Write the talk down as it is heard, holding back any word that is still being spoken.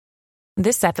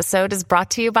This episode is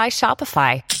brought to you by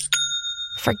Shopify.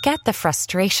 Forget the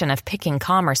frustration of picking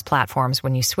commerce platforms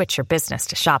when you switch your business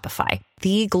to Shopify,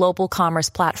 the global commerce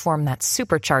platform that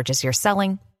supercharges your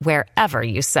selling wherever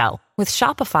you sell. With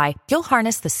Shopify, you'll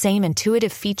harness the same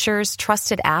intuitive features,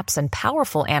 trusted apps, and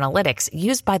powerful analytics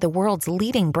used by the world's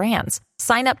leading brands.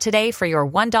 Sign up today for your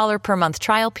 $1 per month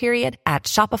trial period at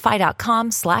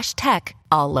shopify.com/tech,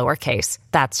 all lowercase.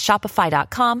 That's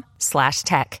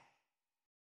shopify.com/tech.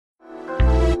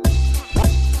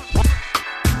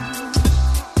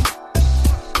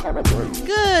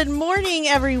 Good morning,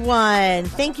 everyone.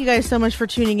 Thank you guys so much for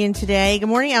tuning in today. Good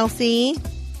morning, Elsie.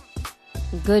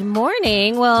 Good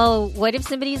morning. Well, what if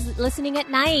somebody's listening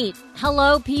at night?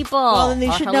 Hello, people. Well, then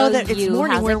they should know that it's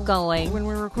morning How's it going? when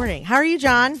we're recording. How are you,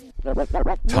 John?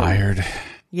 Tired.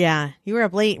 Yeah, you were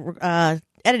up late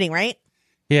editing, right?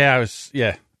 Yeah, I was.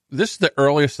 Yeah, this is the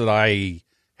earliest that I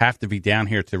have to be down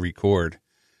here to record,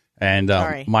 and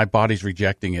my body's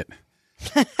rejecting it.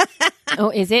 Oh,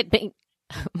 is it?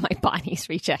 My body's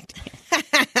rejecting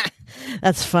it.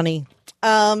 That's funny.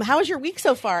 How was your week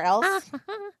so far, Els?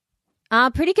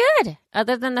 Pretty good,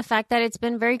 other than the fact that it's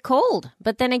been very cold.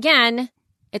 But then again,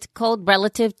 it's cold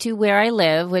relative to where I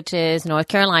live, which is North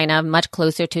Carolina, much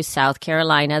closer to South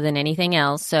Carolina than anything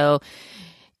else. So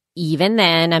even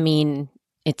then, I mean,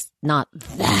 it's not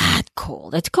that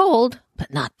cold. It's cold,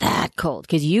 but not that cold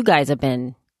because you guys have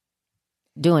been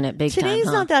doing it big time. Today's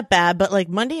not that bad, but like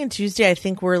Monday and Tuesday, I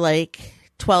think we're like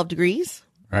 12 degrees.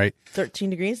 Right. 13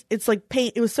 degrees. It's like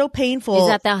pain. It was so painful. Is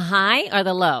that the high or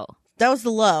the low? That was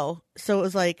the low. So it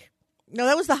was like, no,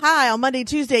 that was the high on Monday,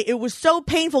 Tuesday. It was so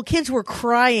painful. Kids were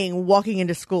crying walking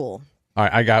into school. All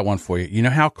right, I got one for you. You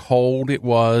know how cold it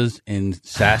was in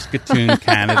Saskatoon,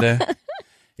 Canada?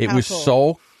 It was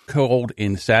so cold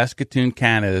in Saskatoon,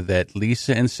 Canada that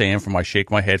Lisa and Sam from I Shake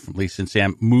My Head from Lisa and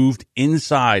Sam moved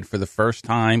inside for the first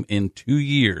time in 2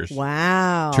 years.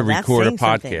 Wow. To record a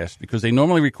podcast because they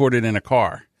normally record it in a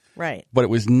car. Right. But it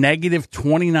was negative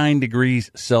 29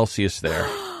 degrees Celsius there.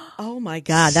 Oh, my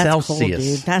God. That's Celsius. Cold,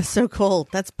 dude. That's so cold.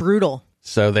 That's brutal.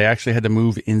 So they actually had to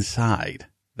move inside.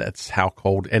 That's how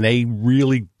cold. And they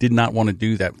really did not want to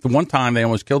do that. The one time they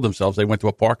almost killed themselves. They went to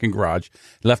a parking garage,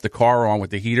 left the car on with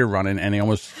the heater running, and they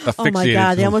almost asphyxiated. Oh, my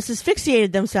God. They almost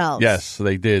asphyxiated themselves. Yes,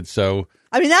 they did. So,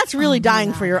 I mean, that's really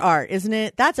dying for your art, isn't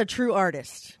it? That's a true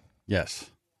artist. Yes.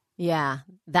 Yeah.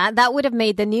 That would have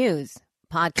made the news.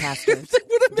 Podcasters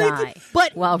die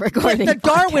while recording. The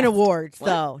Darwin Awards,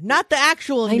 though, not the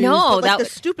actual news. I know but like the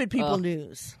stupid people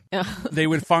news. They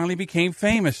would finally became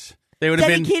famous. They would have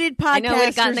been dedicated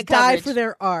podcasters die for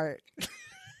their art.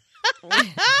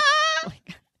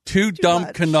 Two dumb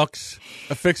Canucks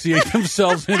asphyxiate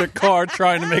themselves in a car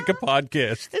trying to make a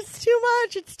podcast. It's too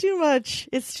much. It's too much.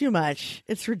 It's too much.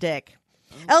 It's ridiculous.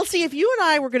 Elsie, if you and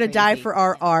I were going to die for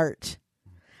our art,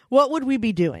 what would we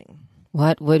be doing?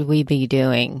 What would we be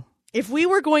doing? If we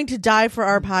were going to die for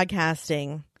our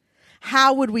podcasting,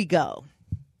 how would we go?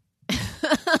 This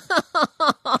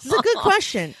is a good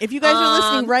question. If you guys are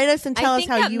listening, write us and tell us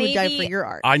how you would die for your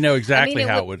art. I know exactly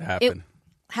how it would happen.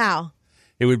 How?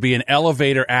 It would be an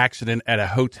elevator accident at a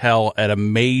hotel at a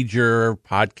major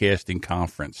podcasting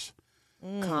conference.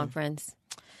 Conference.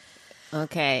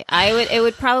 Okay. It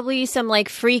would probably be some like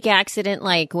freak accident,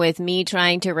 like with me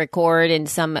trying to record in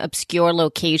some obscure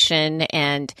location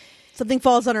and something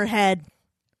falls on her head.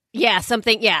 Yeah,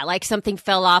 like something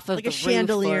fell off of like the a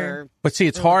chandelier. But see,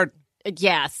 it's hard.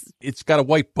 Yes. It's got to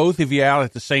wipe both of you out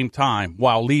at the same time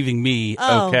while leaving me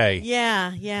okay.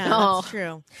 Yeah, that's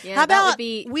true. Yeah, how about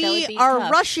we are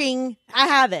tough. rushing? I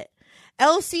have it.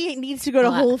 Elsie needs to go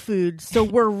to Whole Foods, so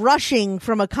we're rushing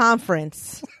from a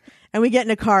conference. And we get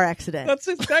in a car accident. That's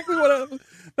exactly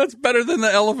that's better than the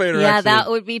elevator accident. Yeah, that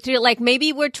would be true. Like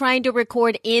maybe we're trying to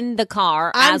record in the car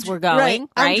as we're going,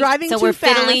 right? I'm driving so too we're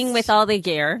fast. fiddling with all the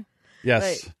gear. Yes.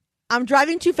 Right. I'm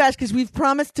driving too fast because we've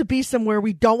promised to be somewhere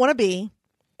we don't want to be.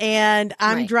 And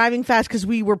I'm driving fast because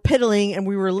we were piddling and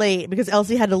we were late because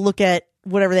Elsie had to look at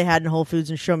whatever they had in Whole Foods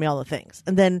and show me all the things.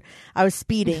 And then I was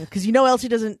speeding because Elsie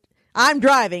doesn't. I'm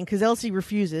driving because Elsie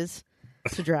refuses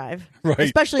to drive. Right.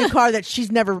 Especially a car that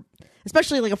she's never,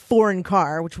 especially like a foreign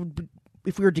car, which would be,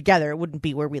 if we were together, it wouldn't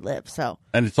be where we live. So.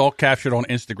 And it's all captured on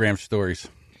Instagram stories.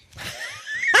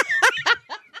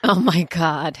 Oh my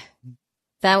God.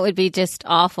 That would be just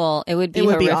awful. It would be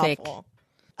horrific. Be awful.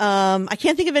 I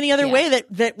can't think of any other way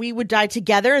that we would die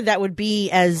together that would be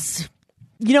as,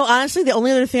 honestly, the only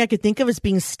other thing I could think of is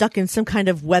being stuck in some kind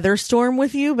of weather storm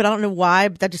with you, but I don't know why,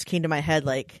 but that just came to my head.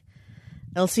 Like,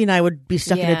 Elsie and I would be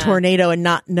stuck in a tornado and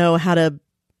not know how to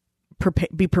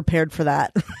be prepared for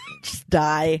that. Just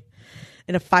die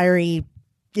in a fiery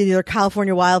either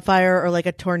California wildfire or like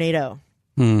a tornado.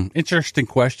 Interesting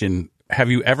question. Have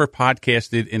you ever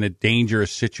podcasted in a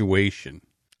dangerous situation?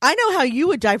 I know how you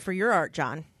would die for your art,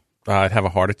 John. I'd have a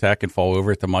heart attack and fall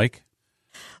over at the mic.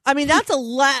 I mean, that's a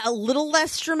little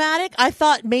less dramatic. I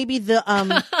thought maybe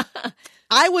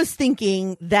I was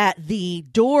thinking that the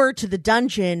door to the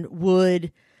dungeon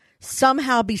would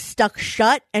somehow be stuck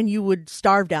shut and you would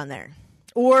starve down there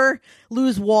or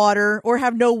lose water or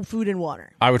have no food and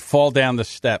water. I would fall down the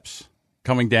steps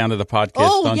coming down to the podcast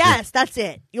dungeon. Yes, that's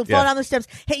it. You'll fall down the steps,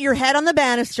 hit your head on the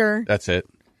banister. That's it.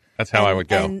 That's how I would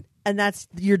go. And that's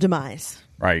your demise.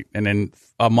 Right. And then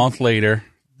a month later,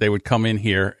 they would come in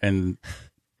here and...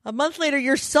 A month later,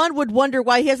 your son would wonder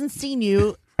why he hasn't seen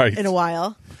you in a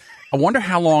while. I wonder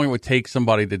how long it would take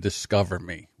somebody to discover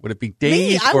me. Would it be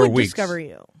days or weeks? I would discover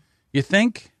you. You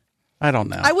think? I don't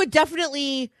know. I would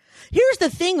definitely... Here's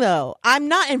the thing, though. I'm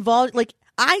not involved... Like,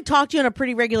 I talk to you on a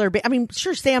pretty regular basis. I mean,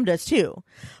 sure, Sam does, too.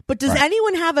 But does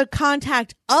anyone have a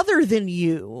contact other than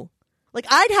you? Like,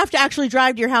 I'd have to actually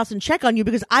drive to your house and check on you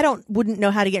because I wouldn't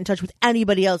know how to get in touch with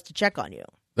anybody else to check on you.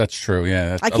 That's true,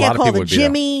 yeah. I can't call the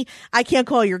Jimmy. I can't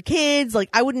call your kids. Like,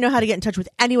 I wouldn't know how to get in touch with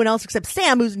anyone else except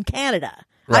Sam, who's in Canada.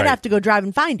 Right. I'd have to go drive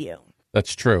and find you.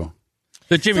 That's true.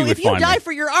 The Jimmy would find me. So if you die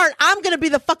for your art, I'm going to be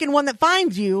the fucking one that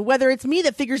finds you, whether it's me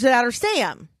that figures it out or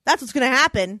Sam. That's what's going to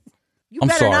happen. You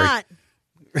better not.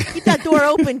 Keep that door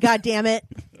open, goddammit.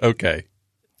 Okay.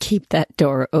 Keep that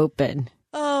door open.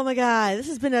 Oh, my God. This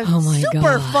has been a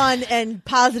super fun and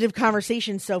positive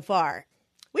conversation so far.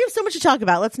 We have so much to talk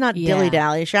about. Let's not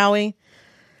dilly-dally, shall we?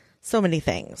 So many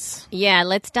things. Yeah,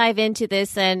 let's dive into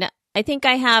this. And I think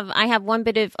I have one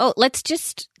bit of... Oh, let's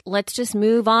just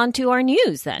move on to our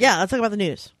news then. Yeah, let's talk about the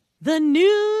news. The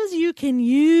news you can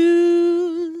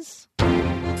use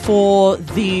for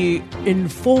the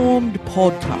informed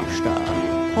podcaster.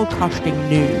 Podcasting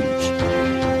news.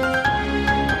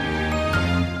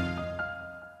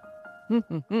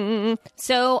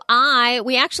 So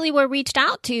we actually were reached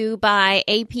out to by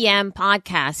APM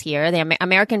Podcasts here. The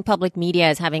American Public Media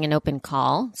is having an open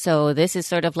call. So this is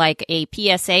sort of like a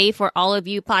PSA for all of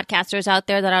you podcasters out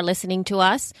there that are listening to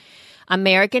us.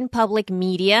 American Public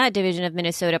Media, a division of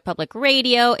Minnesota Public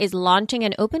Radio, is launching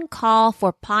an open call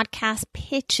for podcast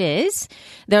pitches.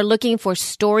 They're looking for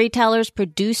storytellers,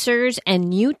 producers, and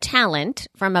new talent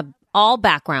from all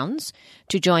backgrounds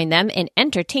to join them in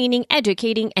entertaining,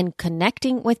 educating, and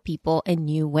connecting with people in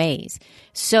new ways.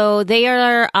 So they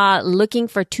are looking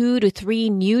for 2 to 3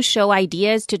 new show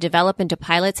ideas to develop into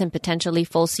pilots and potentially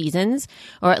full seasons,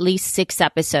 or at least 6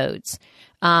 episodes.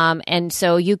 And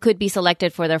so you could be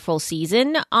selected for their full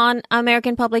season on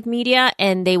American Public Media,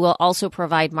 and they will also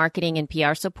provide marketing and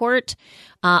PR support,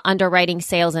 underwriting,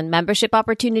 sales, and membership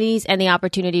opportunities, and the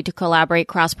opportunity to collaborate,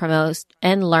 cross-promote,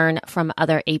 and learn from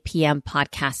other APM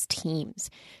podcast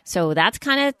teams. So that's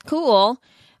kind of cool.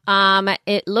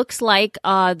 It looks like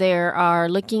they are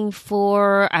looking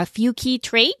for a few key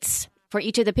traits for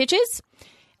each of the pitches.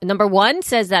 Number 1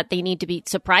 says that they need to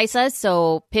surprise us.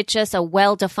 So pitch us a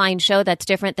well-defined show that's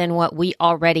different than what we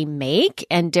already make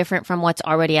and different from what's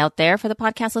already out there for the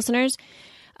podcast listeners.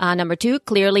 Number 2,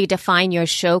 clearly define your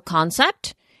show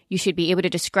concept. You should be able to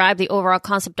describe the overall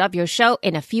concept of your show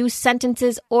in a few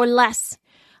sentences or less.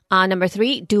 Number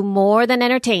 3, do more than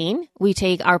entertain. We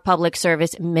take our public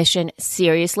service mission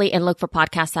seriously and look for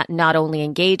podcasts that not only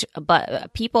engage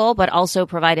people, but also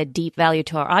provide a deep value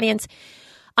to our audience.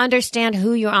 Understand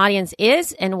who your audience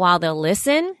is, and while they'll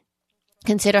listen,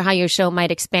 consider how your show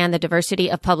might expand the diversity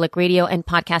of public radio and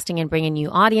podcasting and bring in new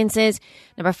audiences.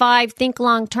 Number 5, think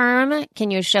long term.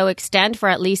 Can your show extend for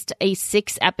at least a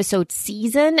 6-episode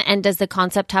season? And does the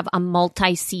concept have a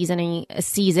multi-season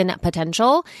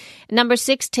potential? Number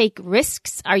 6, take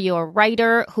risks. Are you a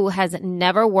writer who has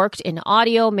never worked in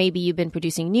audio? Maybe you've been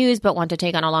producing news but want to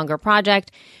take on a longer project.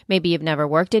 Maybe you've never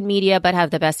worked in media but have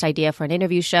the best idea for an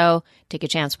interview show. Take a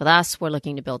chance with us. We're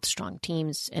looking to build strong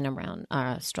teams and around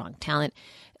strong talent.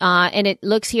 And it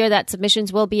looks here that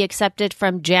submissions will be accepted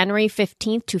from January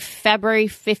 15th to February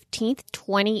 15th,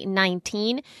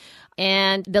 2019.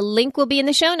 And the link will be in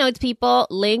the show notes, people.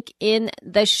 Link in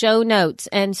the show notes.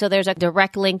 And so there's a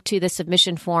direct link to the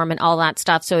submission form and all that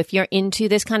stuff. So if you're into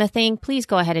this kind of thing, please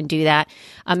go ahead and do that.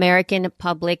 American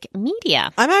Public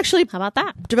Media. I'm actually... How about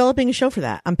that? Developing a show for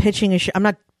that. I'm pitching a show. I'm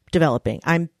not developing.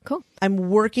 I'm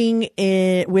working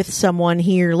with someone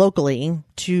here locally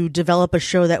to develop a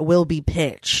show that will be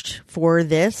pitched for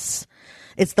this.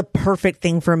 It's the perfect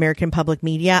thing for American Public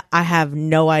Media. I have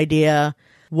no'idea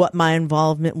what my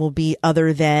involvement will be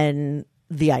other than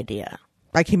the idea.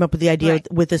 I came up with the idea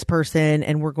with this person,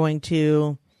 and we're going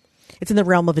to it's in the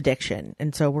realm of addiction.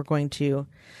 And so we're going to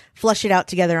flush it out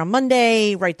together on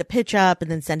Monday, write the pitch up, and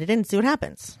then send it in and see what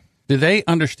happens. Do they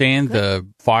understand the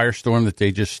firestorm that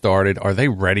they just started? Are they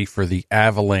ready for the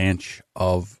avalanche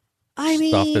of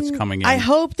stuff that's coming in? I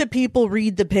hope that people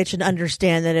read the pitch and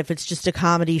understand that if it's just a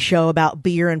comedy show about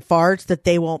beer and farts, that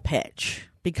they won't pitch,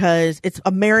 because it's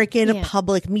American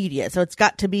public media. So it's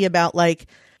got to be about, like,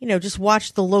 you know, just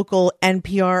watch the local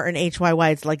NPR and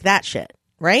HYY. It's like that shit,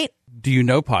 right? Do you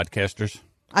know podcasters?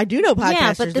 I do know podcasters.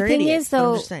 Yeah, but the thing is,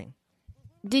 though, I'm just saying.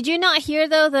 Did you not hear,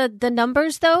 though, the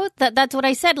numbers, though? That's what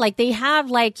I said. Like, they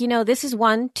have, like, you know, this is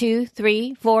 1, 2,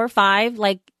 3, 4, 5.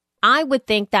 Like, I would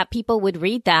think that people would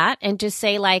read that and just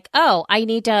say, like, oh, I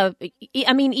need to,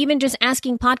 I mean, even just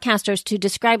asking podcasters to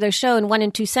describe their show in 1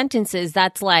 and 2 sentences,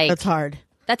 that's like. That's hard.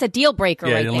 That's a deal breaker,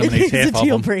 yeah, right it there. eliminates half It's a of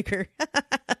deal them. breaker.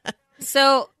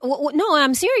 So, no,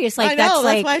 I'm serious. Like, I know,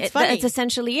 that's why it's funny. That's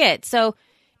essentially it. So,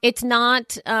 it's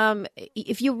not,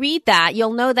 if you read that,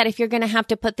 you'll know that if you're going to have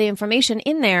to put the information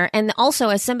in there. And also,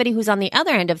 as somebody who's on the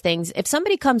other end of things, if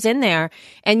somebody comes in there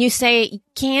and you say,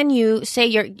 can you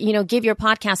say give your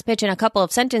podcast pitch in a couple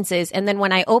of sentences? And then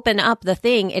when I open up the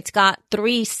thing, it's got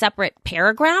 3 separate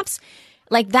paragraphs.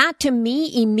 Like, that to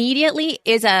me immediately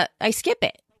is I skip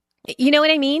it. You know what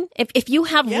I mean? If you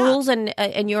have rules and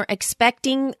you're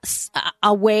expecting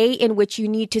a way in which you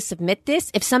need to submit this,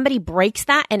 if somebody breaks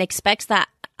that and expects that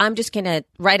I'm just going to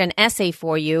write an essay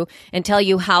for you and tell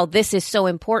you how this is so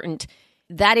important,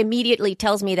 that immediately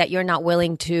tells me that you're not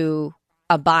willing to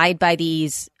abide by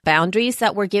these boundaries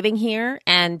that we're giving here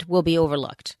and will be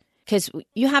overlooked. Because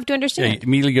you have to understand. Yeah, it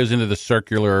immediately goes into the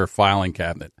circular filing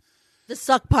cabinet. The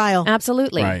suck pile.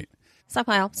 Absolutely. Right. Suck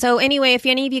pile. So anyway, if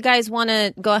any of you guys want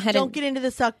to go ahead Don't get into the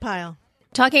suck pile.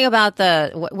 Talking about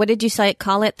what did you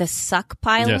call it? The suck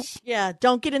pile? Yes. Yeah,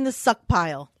 don't get in the suck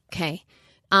pile. Okay.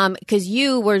 Because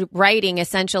you were writing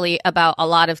essentially about a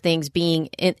lot of things being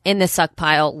in the suck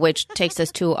pile, which takes us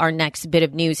to our next bit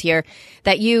of news here,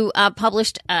 that you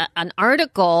published an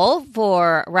article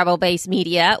for Rebel Base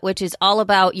Media, which is all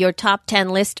about your top 10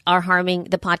 list are harming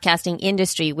the podcasting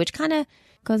industry, which kind of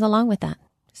goes along with that.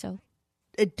 So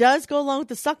it does go along with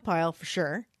the suck pile for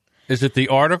sure. Is it the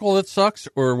article that sucks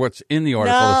or what's in the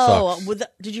article that sucks?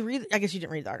 Did you read? I guess you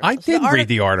didn't read the article. I did read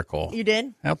the article. You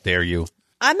did? How dare you?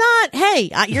 I'm not. Hey,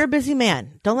 you're a busy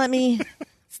man. Don't let me.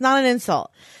 It's not an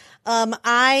insult.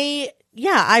 The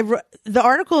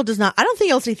article does not. I don't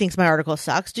think Elsie thinks my article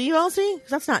sucks. Do you, Elsie?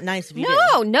 That's not nice of you.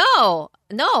 No.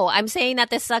 I'm saying that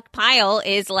the suck pile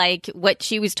is like what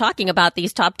she was talking about.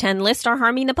 These top 10 lists are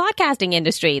harming the podcasting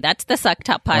industry. That's the suck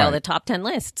top pile. Right. The top 10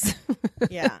 lists.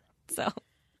 Yeah. So.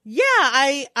 Yeah,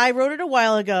 I wrote it a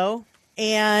while ago,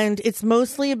 and it's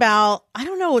mostly about, I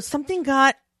don't know,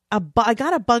 I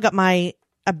got a bug up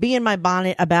a bee in my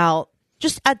bonnet about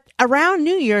just around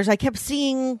New Year's. I kept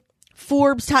seeing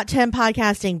Forbes top 10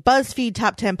 podcasting, BuzzFeed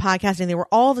top 10 podcasting. They were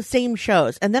all the same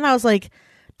shows. And then I was like,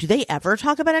 do they ever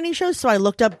talk about any shows? So I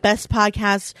looked up Best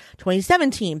Podcast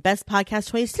 2017, Best Podcast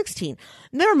 2016,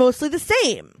 and they were mostly the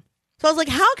same. So I was like,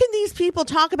 how can these people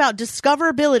talk about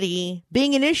discoverability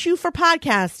being an issue for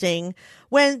podcasting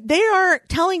when they are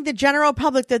telling the general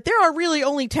public that there are really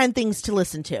only 10 things to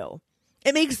listen to?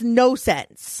 It makes no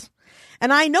sense.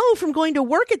 And I know from going to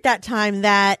work at that time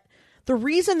that the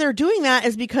reason they're doing that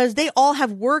is because they all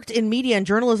have worked in media and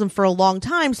journalism for a long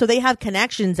time. So they have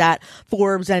connections at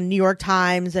Forbes and New York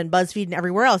Times and BuzzFeed and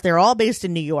everywhere else. They're all based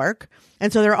in New York.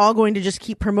 And so they're all going to just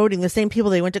keep promoting the same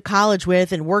people they went to college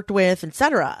with and worked with,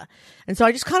 etc. And so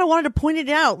I just kind of wanted to point it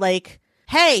out, like,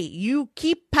 hey, you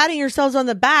keep patting yourselves on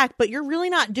the back, but you're really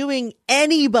not doing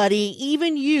anybody,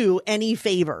 even you, any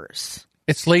favors.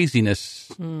 It's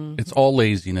laziness. It's all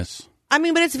laziness. I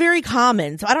mean, but it's very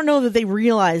common. So I don't know that they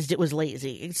realized it was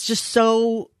lazy. It's just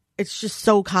so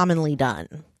commonly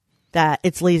done that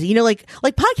it's lazy. You know, like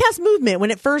Podcast Movement, when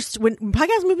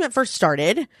Podcast Movement first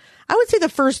started, I would say the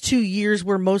first 2 years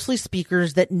were mostly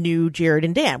speakers that knew Jared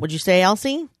and Dan. Would you say,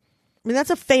 Elsie? I mean, that's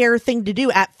a fair thing to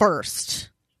do at first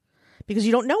because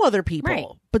you don't know other people. Right.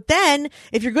 But then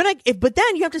but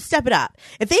then you have to step it up.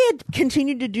 If they had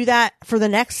continued to do that for the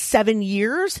next 7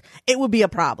 years, it would be a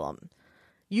problem.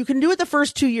 You can do it the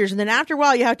first 2 years, and then after a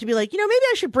while, you have to be like, maybe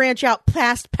I should branch out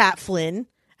past Pat Flynn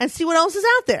and see what else is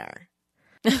out there.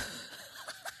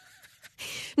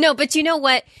 No, but you know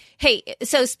what? Hey,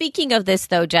 so speaking of this,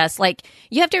 though, Jess, like,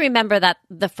 you have to remember that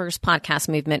the first Podcast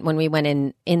Movement, when we went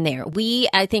in there,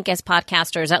 I think as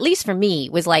podcasters, at least for me,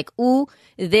 was like, ooh,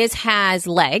 this has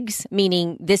legs,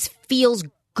 meaning this feels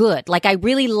good. Like, I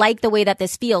really like the way that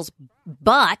this feels.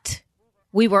 But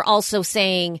we were also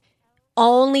saying,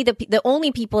 only the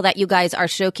only people that you guys are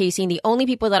showcasing, the only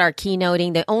people that are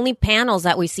keynoting, the only panels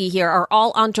that we see here are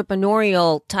all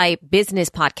entrepreneurial type business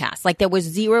podcasts. Like there was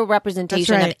zero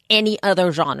representation of any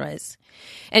other genres.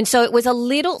 And so it was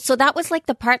so that was like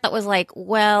the part that was like,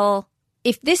 well,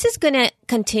 if this is going to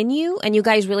continue and you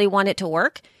guys really want it to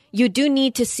work, you do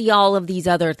need to see all of these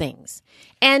other things.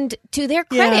 And to their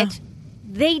credit,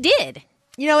 they did.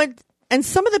 You know, and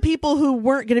some of the people who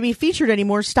weren't going to be featured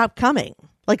anymore stopped coming,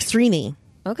 like Srini.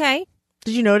 Okay.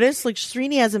 Did you notice? Like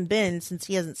Srini hasn't been since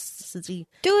he.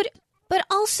 Dude, but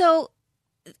also,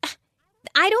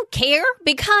 I don't care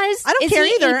because I don't care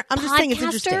either. I'm just saying it's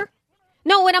interesting.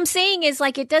 No, what I'm saying is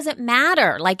like it doesn't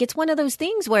matter. Like it's one of those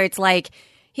things where it's like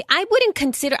I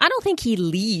don't think he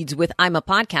leads with I'm a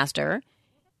podcaster.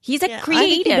 He's a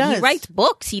creative. He writes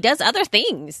books. He does other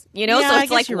things, you know? So it's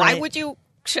like, why would you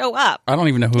show up? I don't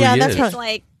even know who he is. It's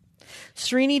like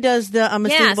Srini does the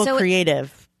Unmistakable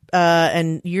Creative.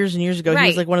 And years ago, he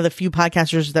was like one of the few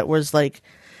podcasters that was like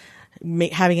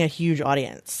having a huge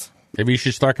audience. Maybe you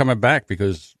should start coming back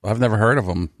because I've never heard of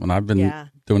him and I've been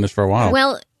doing this for a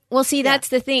while. Well, see, that's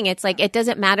the thing. It's like, it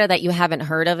doesn't matter that you haven't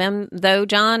heard of him, though,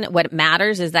 John. What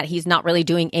matters is that he's not really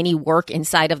doing any work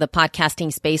inside of the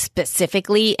podcasting space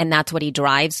specifically, and that's what he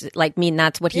drives. Like,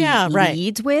 that's what he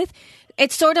leads with.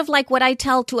 It's sort of like what I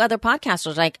tell to other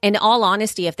podcasters. Like, in all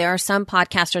honesty, if there are some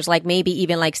podcasters, like maybe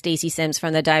even like Stacey Sims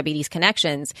from the Diabetes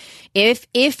Connections, if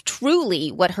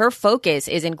truly what her focus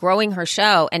is in growing her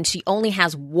show and she only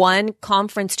has one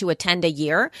conference to attend a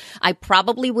year, I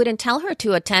probably wouldn't tell her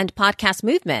to attend Podcast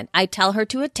Movement. I tell her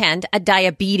to attend a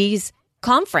diabetes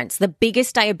conference, the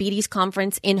biggest diabetes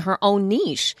conference in her own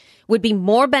niche, would be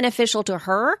more beneficial to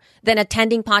her than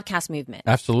attending Podcast Movement.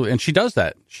 Absolutely. And she does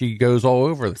that. She goes all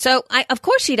over. So of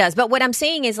course she does. But what I'm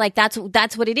saying is like, that's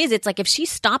what it is. It's like, if she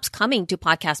stops coming to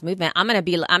Podcast Movement, I'm not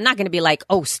going to be like,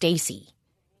 oh, Stacey,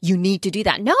 you need to do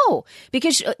that. No,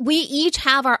 because we each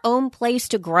have our own place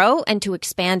to grow and to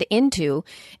expand into.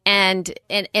 And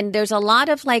there's a lot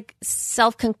of like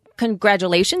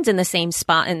congratulations in the same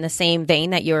spot, in the same vein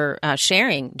that you're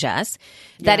sharing, Jess,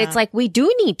 that it's like, we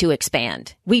do need to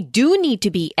expand. We do need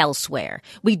to be elsewhere.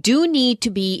 We do need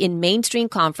to be in mainstream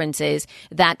conferences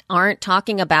that aren't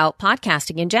talking about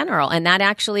podcasting in general. And that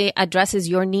actually addresses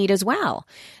your need as well.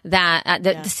 That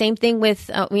the same thing with,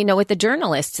 with the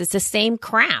journalists. It's the same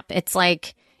crap. It's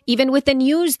like, even with the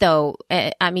news, though,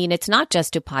 it's not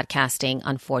just to podcasting,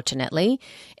 unfortunately.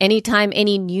 Anytime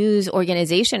any news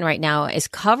organization right now is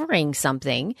covering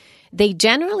something, they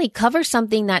generally cover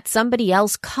something that somebody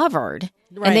else covered.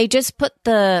 Right. And they just put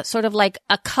the sort of like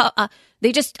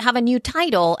they just have a new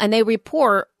title and they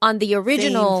report on the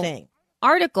original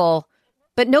article.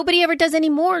 But nobody ever does any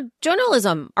more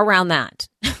journalism around that,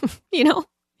 you know?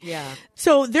 Yeah.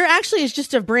 So there actually is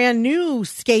just a brand new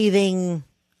scathing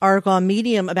article on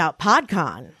Medium about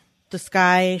PodCon. This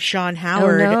guy, Sean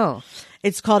Howard. Oh, no.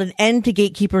 It's called An End to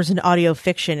Gatekeepers in Audio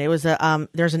Fiction. It was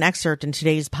there's an excerpt in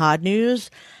today's Pod News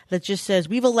that just says,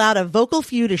 we've allowed a vocal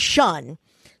few to shun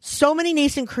so many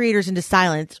nascent creators into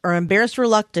silence or embarrassed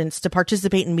reluctance to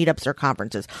participate in meetups or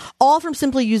conferences, all from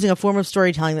simply using a form of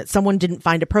storytelling that someone didn't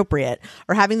find appropriate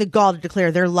or having the gall to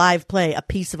declare their live play a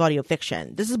piece of audio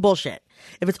fiction. This is bullshit.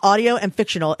 If it's audio and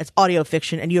fictional, it's audio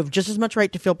fiction, and you have just as much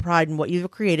right to feel pride in what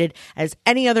you've created as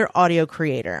any other audio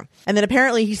creator. And then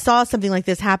apparently he saw something like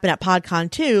this happen at PodCon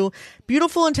too.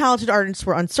 Beautiful and talented artists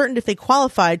were uncertain if they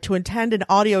qualified to attend an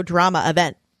audio drama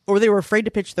event, or they were afraid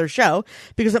to pitch their show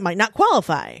because it might not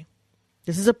qualify.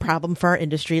 This is a problem for our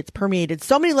industry. It's permeated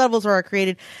so many levels of our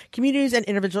created communities and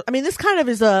individuals. I mean, this kind of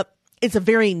is it's a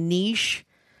very niche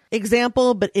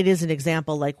example, but it is an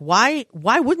example. Like, why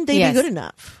wouldn't they be good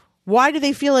enough? Why do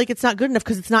they feel like it's not good enough?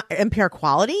 Because it's not NPR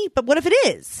quality? But what if it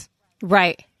is?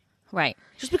 Right.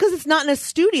 Just because it's not in a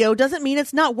studio doesn't mean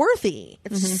it's not worthy.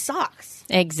 It sucks.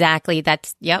 Exactly.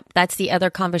 That's the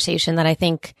other conversation that I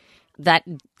think that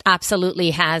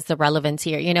absolutely has the relevance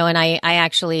here. You know, and I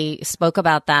actually spoke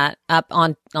about that up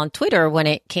on Twitter when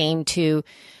it came to,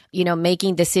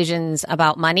 making decisions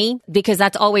about money, because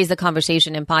that's always the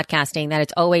conversation in podcasting, that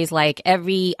it's always like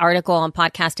every article on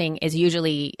podcasting is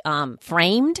usually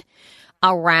framed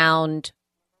around,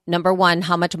 number one,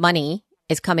 how much money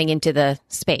is coming into the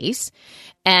space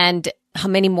and how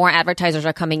many more advertisers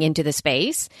are coming into the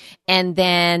space. And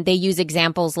then they use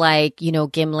examples like,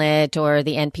 Gimlet or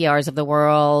the NPRs of the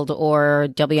world or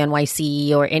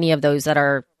WNYC or any of those that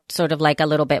are sort of like a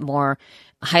little bit more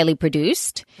highly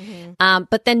produced. Mm-hmm.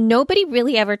 But then nobody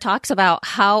really ever talks about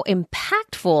how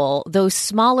impactful those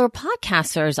smaller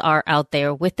podcasters are out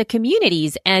there with the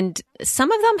communities. And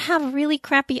some of them have really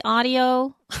crappy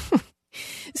audio.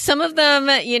 Some of them,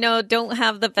 don't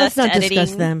have the best Let's not editing.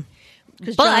 discuss them.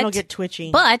 Because John will get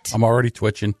twitchy. But I'm already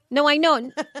twitching. No, I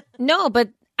know. No, but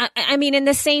I mean, in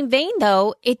the same vein,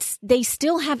 though, they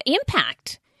still have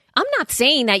impact. I'm not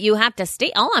saying that you have to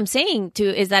stay. All I'm saying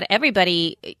is that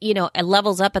everybody,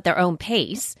 levels up at their own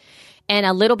pace, and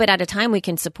a little bit at a time we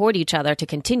can support each other to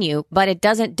continue. But it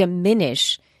doesn't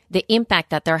diminish the impact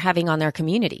that they're having on their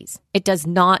communities. It does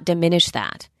not diminish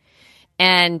that.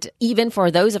 And even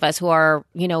for those of us who are,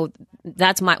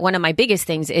 that's one of my biggest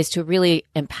things is to really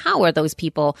empower those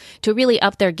people to really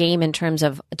up their game in terms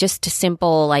of just a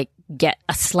simple, get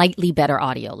a slightly better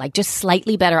audio, just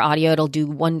slightly better audio. It'll do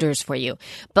wonders for you.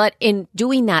 But in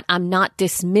doing that, I'm not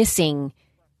dismissing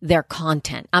their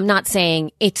content. I'm not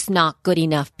saying it's not good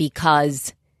enough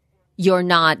because you're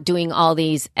not doing all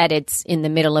these edits in the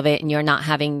middle of it and you're not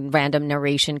having random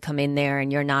narration come in there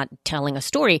and you're not telling a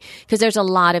story, because there's a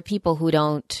lot of people who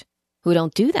don't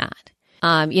do that.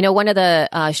 One of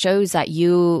the shows that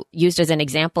you used as an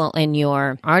example in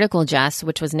your article, Jess,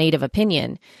 which was Native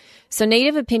Opinion. So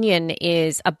Native Opinion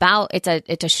is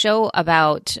it's a show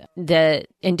about the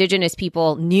indigenous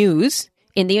people news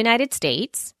in the United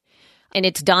States, and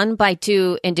it's done by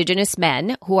two indigenous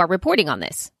men who are reporting on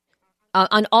this.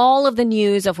 On all of the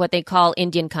news of what they call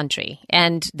Indian country.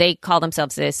 And they call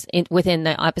themselves this within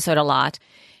the episode a lot.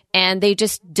 And they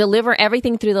just deliver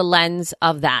everything through the lens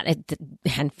of that.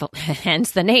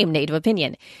 Hence the name, Native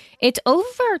Opinion. It's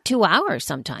over 2 hours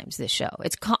sometimes, this show.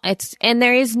 And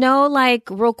there is no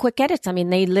real quick edits. I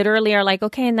mean, they literally are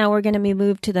okay, and now we're going to be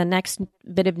moved to the next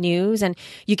bit of news. And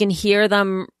you can hear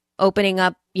them opening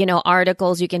up,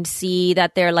 articles. You can see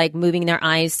that they're moving their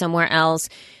eyes somewhere else.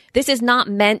 This is not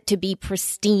meant to be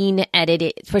pristine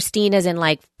edited, pristine as in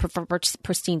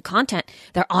pristine content.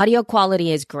 Their audio quality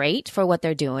is great for what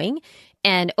they're doing.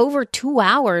 And over 2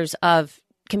 hours of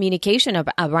communication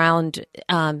around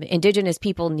indigenous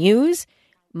people news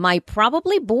might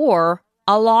probably bore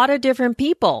a lot of different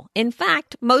people. In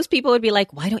fact, most people would be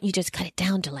why don't you just cut it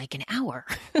down to an hour?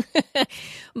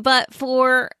 But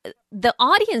for the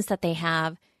audience that they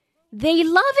have, they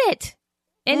love it.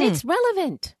 And it's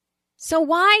relevant. So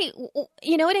why,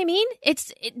 you know what I mean?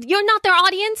 You're not their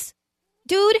audience,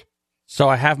 dude. So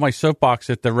I have my soapbox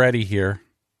at the ready here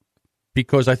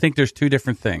because I think there's two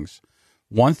different things.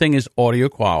 One thing is audio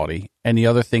quality, and the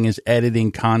other thing is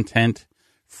editing content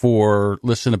for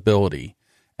listenability.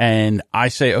 And I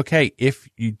say, okay, if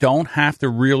you don't have to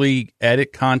really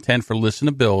edit content for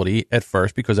listenability at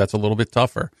first, because that's a little bit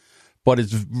tougher, but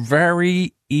it's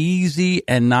very easy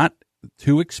and not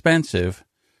too expensive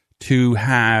to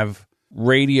have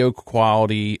radio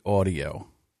quality audio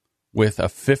with a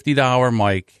 $50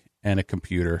 mic and a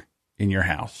computer in your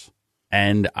house.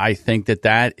 And I think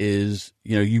that is,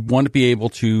 you want to be able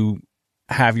to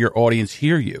have your audience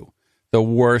hear you. The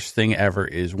worst thing ever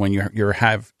is when you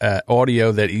have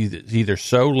audio that is either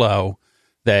so low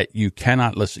that you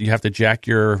cannot listen. You have to jack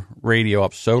your radio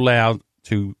up so loud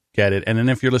to get it. And then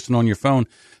if you're listening on your phone,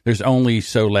 there's only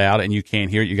so loud and you can't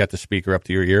hear it. You got the speaker up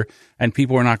to your ear, and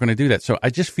people are not going to do that. So I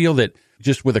just feel that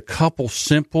just with a couple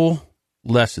simple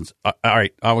lessons, all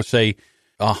right, I would say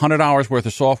 $100 worth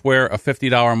of software, a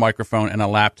 $50 microphone, and a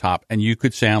laptop, and you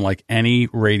could sound like any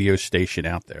radio station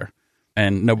out there.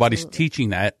 And nobody's teaching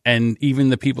that. And even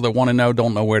the people that want to know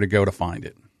don't know where to go to find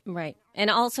it. Right. And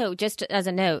also, just as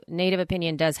a note, Native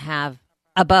Opinion does have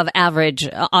above average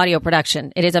audio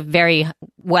production. It is a very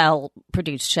well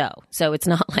produced show. So it's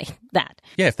not like that.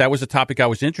 Yeah, if that was a topic I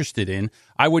was interested in,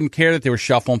 I wouldn't care that they were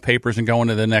shuffling papers and going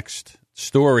to the next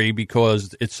story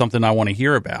because it's something I want to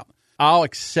hear about. I'll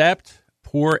accept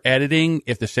poor editing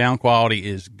if the sound quality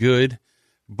is good,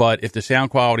 but if the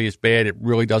sound quality is bad, it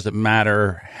really doesn't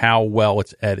matter how well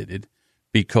it's edited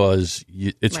because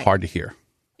it's hard to hear.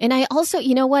 And I also,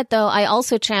 you know what, though? I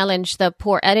also challenge the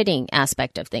poor editing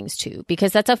aspect of things, too,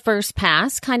 because that's a first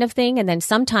pass kind of thing. And then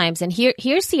sometimes, and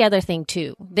here's the other thing,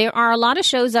 too. There are a lot of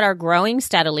shows that are growing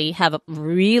steadily, have a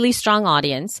really strong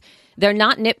audience. They're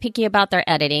not nitpicky about their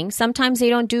editing. Sometimes they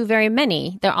don't do very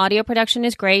many. Their audio production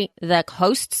is great. The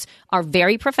hosts are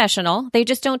very professional. They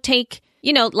just don't take...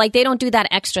 they don't do that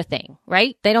extra thing,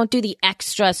 right? They don't do the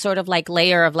extra sort of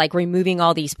layer of removing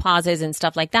all these pauses and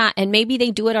stuff like that. And maybe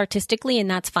they do it artistically, and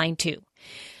that's fine too.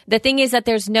 The thing is that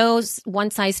there's no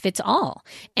one size fits all.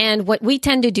 And what we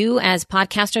tend to do as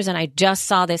podcasters, and I just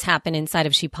saw this happen inside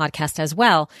of She Podcast as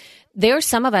well, there's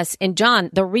some of us, and John,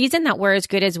 the reason that we're as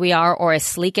good as we are or as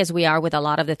sleek as we are with a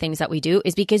lot of the things that we do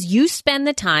is because you spend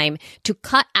the time to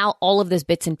cut out all of those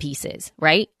bits and pieces,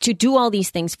 right? To do all these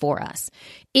things for us.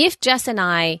 If Jess and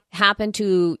I happen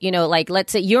to,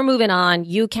 let's say you're moving on,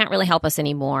 you can't really help us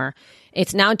anymore.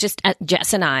 It's now just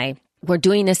Jess and I. we're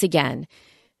doing this again.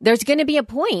 There's going to be a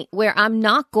point where I'm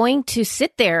not going to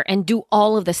sit there and do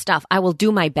all of the stuff. I will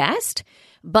do my best.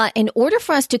 But in order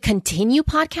for us to continue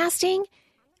podcasting,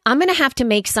 I'm going to have to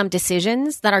make some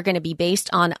decisions that are going to be based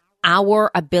on our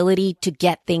ability to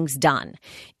get things done.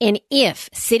 And if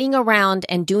sitting around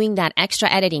and doing that extra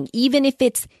editing, even if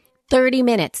it's 30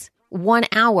 minutes, 1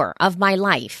 hour of my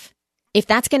life, if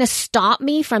that's going to stop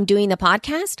me from doing the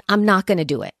podcast, I'm not going to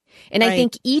do it. And I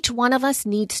think each one of us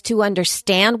needs to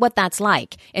understand what that's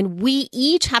like. And we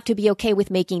each have to be okay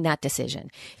with making that decision.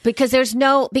 Because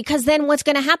because then what's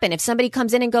going to happen? If somebody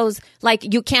comes in and goes,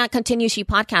 like, you can't continue She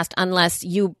Podcast unless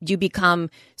you become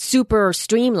super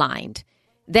streamlined,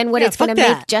 then what it's going to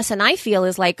make Jess and I feel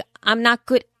is like, I'm not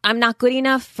good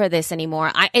enough for this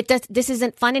anymore. This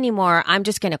isn't fun anymore. I'm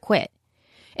just going to quit.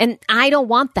 And I don't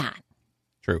want that.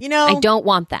 True. I don't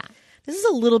want that. This is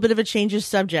a little bit of a change of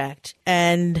subject,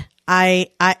 and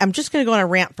I'm just going to go on a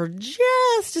rant for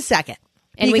just a second.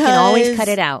 And we can always cut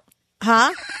it out.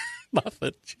 Huh?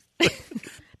 Nothing.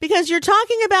 Because you're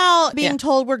talking about being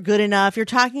told we're good enough. You're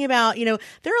talking about,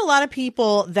 there are a lot of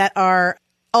people that are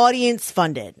audience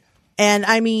funded. And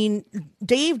I mean,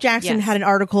 Dave Jackson had an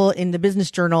article in the Business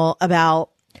Journal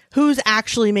about who's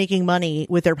actually making money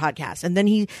with their podcast. And then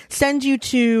he sends you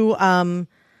to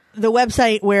the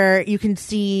website where you can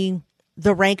see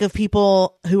the rank of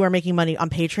people who are making money on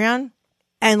Patreon.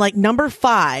 And like number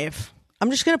 5,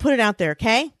 I'm just going to put it out there,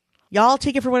 okay? Y'all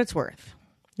take it for what it's worth.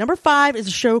 Number 5 is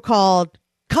a show called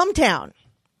Cumtown.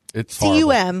 It's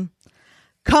CUM,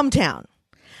 Cumtown.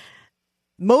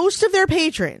 Most of their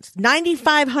patrons,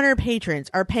 9,500 patrons,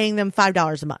 are paying them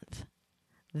 $5 a month.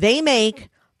 They make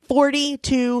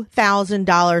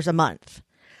 $42,000 a month.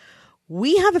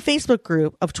 We have a Facebook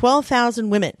group of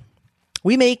 12,000 women.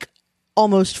 We make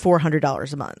almost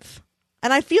 $400 a month.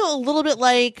 And I feel a little bit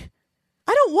like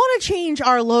I don't want to change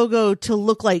our logo to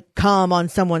look like cum on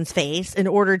someone's face in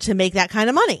order to make that kind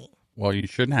of money. Well, you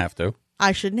shouldn't have to.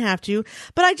 I shouldn't have to.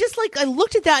 But I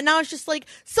looked at that and I was just like,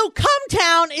 so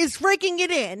Cumtown is freaking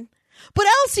it in. But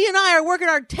Elsie and I are working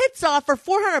our tits off for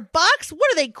 $400.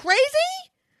 What are they, crazy?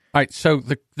 All right. So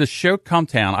the show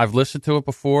Cumtown, I've listened to it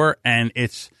before, and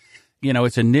it's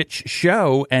a niche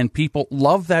show, and people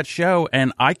love that show,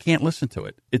 and I can't listen to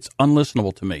it. It's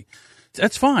unlistenable to me.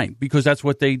 That's fine, because that's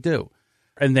what they do.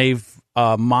 And they've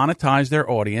monetized their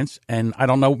audience, and I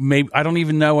don't know, maybe I don't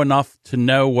even know enough to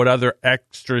know what other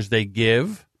extras they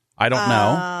give. I don't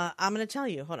know. I'm going to tell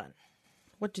you. Hold on.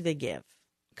 What do they give?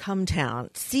 Cumtown,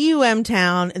 CUM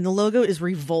Town, and the logo is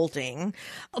revolting.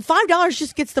 $5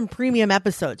 just gets them premium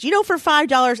episodes. For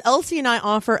 $5, Elsie and I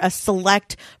offer a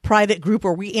select private group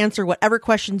where we answer whatever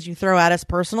questions you throw at us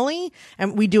personally,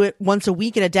 and we do it once a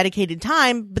week at a dedicated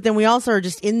time, but then we also are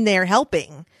just in there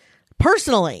helping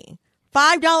personally.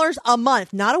 $5 a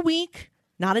month, not a week,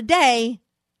 not a day,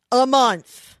 a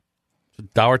month. It's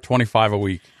 $1.25 a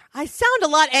week. I sound a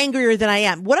lot angrier than I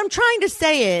am. What I'm trying to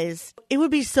say is it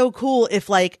would be so cool if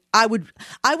I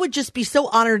would just be so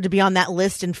honored to be on that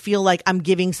list and feel like I'm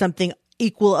giving something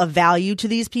equal of value to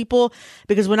these people.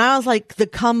 Because when I was like, the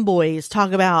cum boys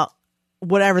talk about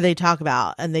whatever they talk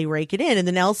about and they rake it in, and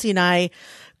then Elsie and I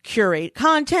curate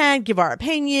content, give our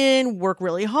opinion, work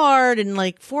really hard, and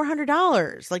like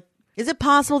 $400. Like, is it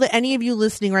possible that any of you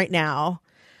listening right now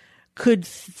could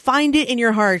find it in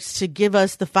your hearts to give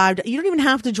us the $5? You don't even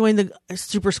have to join the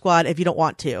Super Squad if you don't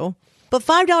want to. But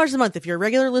 $5 a month, if you're a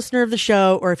regular listener of the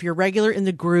show or if you're regular in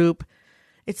the group,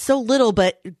 it's so little,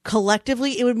 but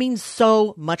collectively it would mean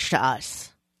so much to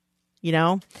us.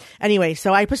 Anyway,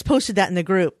 so I just posted that in the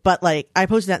group, but I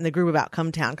posted that in the group about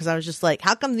Cumtown because I was just like,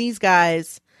 how come these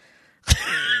guys,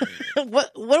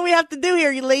 what do we have to do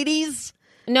here, you ladies?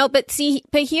 No, but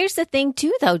here's the thing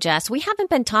too, though, Jess. We haven't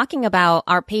been talking about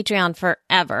our Patreon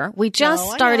forever. We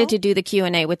just started to do the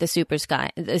Q&A with the Super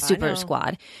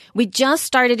Squad. We just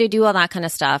started to do all that kind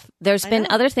of stuff. There's been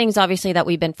other things, obviously, that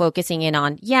we've been focusing in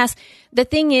on. Yes, the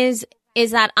thing is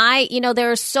that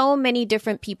there are so many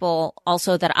different people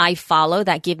also that I follow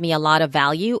that give me a lot of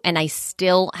value, and I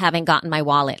still haven't gotten my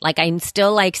wallet. I'm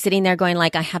still sitting there going I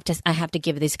have to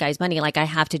give these guys money. I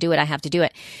have to do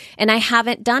it. And I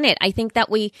haven't done it. I think that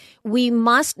we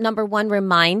must, number one,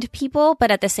 remind people,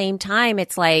 but at the same time,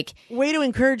 it's way to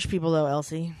encourage people though,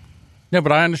 Elsie. No,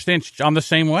 but I understand. I'm the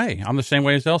same way. I'm the same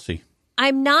way as Elsie.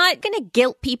 I'm not going to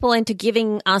guilt people into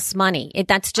giving us money.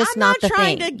 That's just not the thing. I'm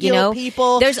not trying to guilt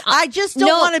people. I just don't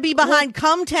want to be behind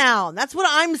Cumtown. That's what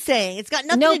I'm saying. It's got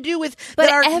nothing to do with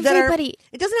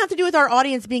it doesn't have to do with our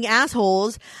audience being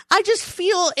assholes. I just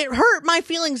feel it hurt my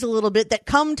feelings a little bit that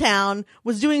Cumtown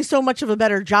was doing so much of a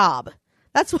better job.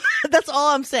 That's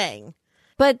all I'm saying.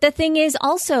 But the thing is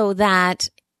also that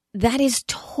that is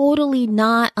totally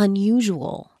not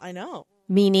unusual. I know.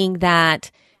 Meaning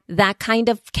that kind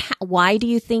of, why do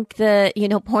you think the,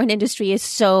 porn industry is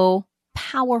so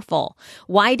powerful?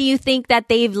 Why do you think that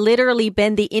they've literally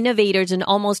been the innovators in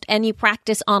almost any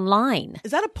practice online?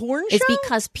 Is that a porn show? It's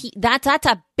because that's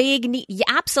a big need. Yeah,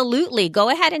 absolutely. Go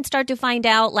ahead and start to find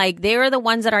out, like, they're the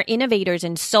ones that are innovators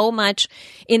in so much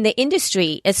in the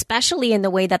industry, especially in the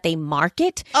way that they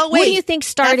market. Oh, wait. What do you think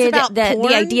started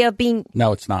the idea of being...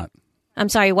 No, it's not. I'm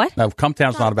sorry, what? No,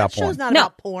 Cumtown's not about porn. Show's not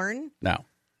about porn. No.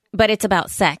 But it's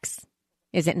about sex.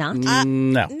 Is it not?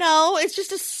 No. No, it's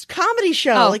just a comedy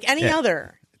show like any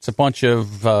other. It's a bunch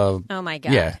of... oh, my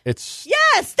God. Yeah, it's...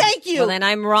 Yes, thank you. Well, then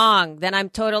I'm wrong. Then I'm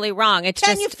totally wrong. It's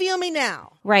Can you feel me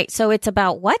now? Right, so it's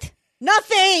about what?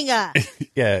 Nothing. Yeah,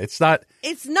 it's not...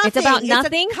 It's nothing. It's about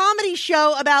nothing? It's a comedy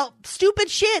show about stupid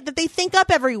shit that they think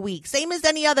up every week, same as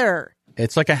any other.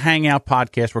 It's like a hangout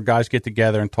podcast where guys get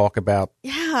together and talk about...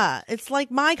 Yeah, it's like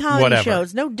my comedy whatever. show.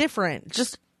 It's no different.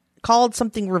 Just called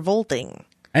something revolting.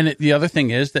 And the other thing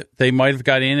is that they might have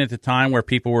got in at the time where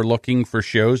people were looking for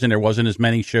shows and there wasn't as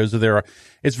many shows as there are.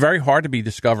 It's very hard to be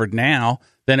discovered now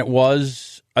than it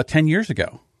was 10 years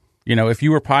ago. If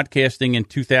you were podcasting in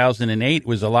 2008, it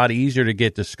was a lot easier to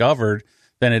get discovered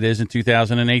than it is in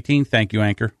 2018. Thank you,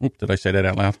 Anchor. Oop, did I say that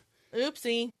out loud?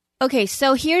 Oopsie. Okay,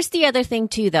 so here's the other thing,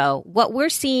 too, though. What we're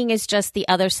seeing is just the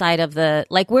other side of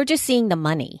we're just seeing the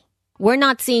money. We're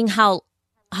not seeing how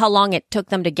long it took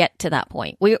them to get to that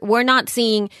point. We're not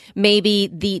seeing maybe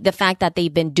the fact that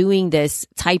they've been doing this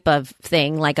type of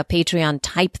thing, like a Patreon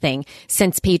type thing,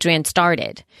 since Patreon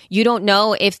started. You don't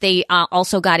know if they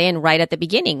also got in right at the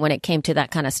beginning when it came to that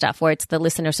kind of stuff, where it's the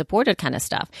listener supported kind of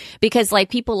stuff. Because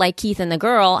people like Keith and the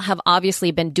girl have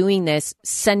obviously been doing this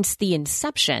since the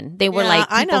inception. They were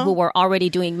people who were already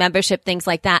doing membership, things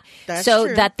like that. That's so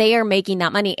true. that they are making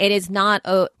that money. It is not,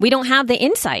 we don't have the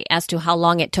insight as to how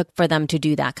long it took for them to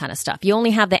do that kind of stuff. You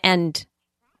only have the end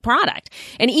product.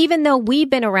 And even though we've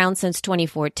been around since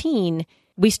 2014,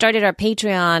 we started our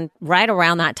Patreon right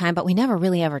around that time, but we never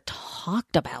really ever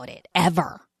talked about it,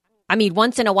 ever. I mean,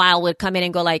 once in a while we'd come in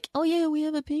and go like, oh yeah, we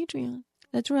have a Patreon.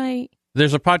 That's right.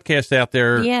 There's a podcast out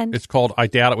there. It's called I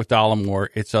Doubt It with Dollemore.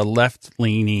 It's a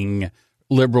left-leaning,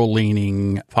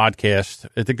 liberal-leaning podcast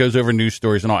that goes over news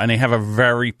stories and all. And they have a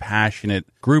very passionate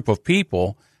group of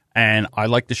people. And I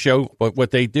like the show, but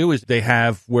what they do is they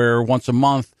have where once a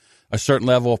month, a certain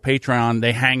level of Patreon,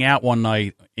 they hang out one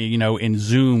night, in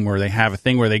Zoom, or they have a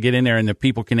thing where they get in there and the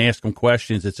people can ask them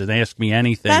questions. It's an Ask Me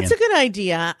Anything. That's a good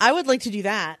idea. I would like to do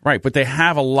that. Right, but they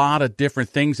have a lot of different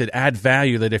things that add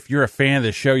value that if you're a fan of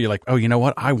the show, you're like, oh, you know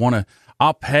what?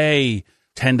 I'll pay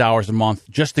 $10 a month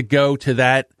just to go to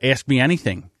that Ask Me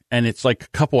Anything. And it's like a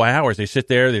couple hours. They sit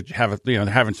there, they have, they're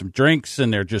having some drinks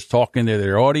and they're just talking to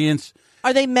their audience.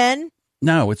 Are they men?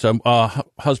 No, it's a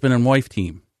husband and wife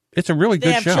team. It's a really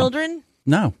good show. They have children?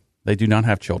 No, they do not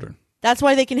have children. That's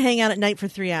why they can hang out at night for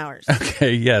 3 hours.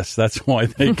 Okay, yes, that's why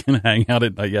they can hang out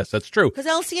at night. Yes, that's true. Because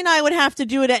Elsie and I would have to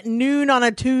do it at noon on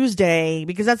a Tuesday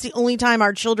because that's the only time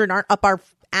our children aren't up our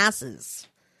asses.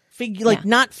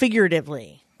 Not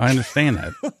figuratively. I understand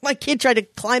that. My kid tried to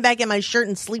climb back in my shirt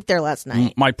and sleep there last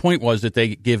night. My point was that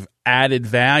they give added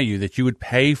value that you would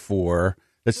pay for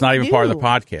that's not even part of the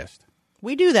podcast.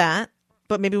 We do that,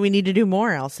 but maybe we need to do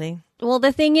more, Elsie. Well,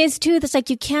 the thing is, too, that's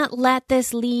you can't let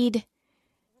this lead.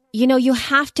 You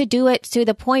have to do it to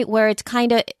the point where it's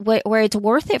kind of where it's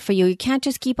worth it for you. You can't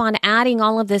just keep on adding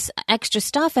all of this extra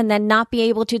stuff and then not be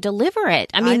able to deliver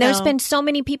it. I mean, there's been so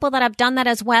many people that have done that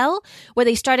as well, where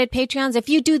they started Patreons. If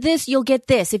you do this, you'll get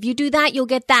this. If you do that, you'll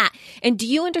get that. And do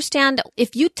you understand?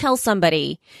 If you tell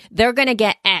somebody they're going to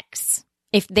get X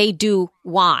if they do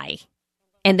Y,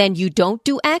 and then you don't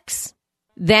do X,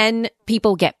 then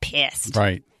people get pissed.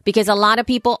 Right. Because a lot of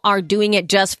people are doing it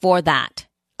just for that.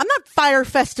 I'm not fire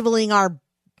festivaling our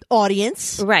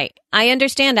audience. Right. I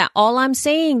understand that. All I'm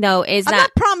saying, though, is I'm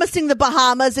not promising the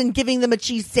Bahamas and giving them a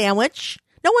cheese sandwich.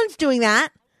 No one's doing that.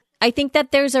 I think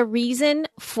that there's a reason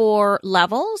for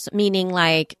levels, meaning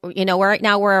right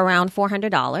now we're around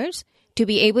 $400. To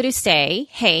be able to say,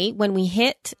 hey, when we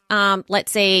hit,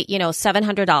 let's say,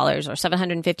 $700 or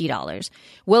 $750,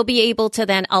 we'll be able to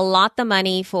then allot the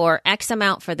money for X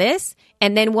amount for this.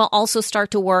 And then we'll also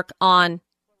start to work on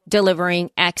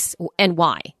delivering X and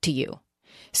Y to you.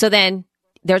 So then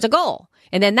there's a goal.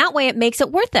 And then that way it makes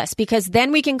it worth us, because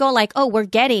then we can go like, oh, we're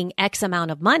getting X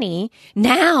amount of money.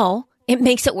 Now it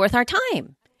makes it worth our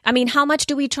time. I mean, how much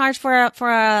do we charge for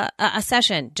a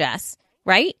session, Jess?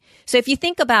 Right? So if you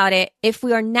think about it, if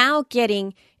we are now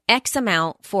getting X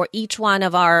amount for each one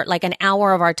of our, like an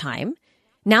hour of our time,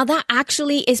 now that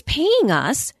actually is paying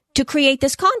us to create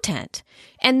this content.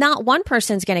 And not one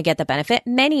person's going to get the benefit.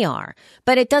 Many are.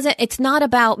 But it's not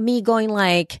about me going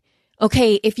like,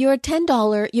 okay, if you're a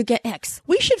 $10, you get X.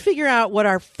 We should figure out what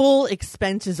our full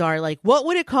expenses are. Like, what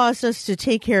would it cost us to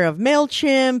take care of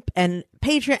MailChimp and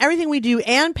Patreon, everything we do,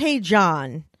 and pay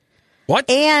John? What?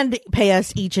 And pay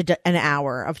us each an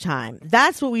hour of time.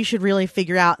 That's what we should really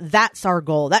figure out. That's our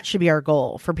goal. That should be our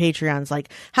goal for Patreons.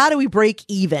 Like, how do we break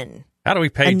even? How do we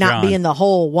pay and not John? be in the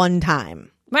hole one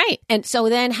time? Right. And so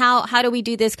then how do we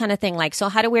do this kind of thing? Like, so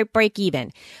how do we break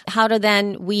even? How do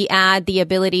then we add the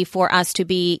ability for us to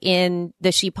be in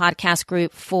the She Podcast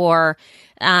group for,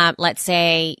 let's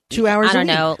say 2 hours I don't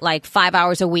know, like 5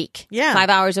 hours a week. Yeah. 5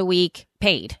 hours a week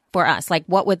paid for us. Like,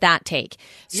 what would that take?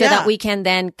 So that we can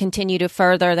then continue to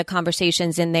further the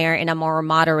conversations in there in a more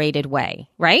moderated way,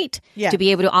 right? Yeah. To be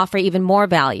able to offer even more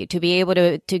value, to be able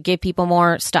to give people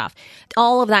more stuff,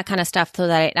 all of that kind of stuff, so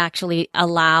that it actually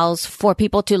allows for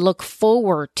people to look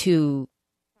forward to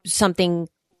something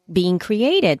being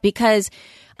created. Because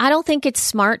I don't think it's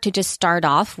smart to just start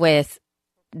off with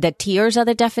the tiers of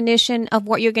the definition of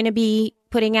what you're going to be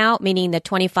putting out, meaning the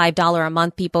 $25 a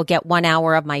month people get 1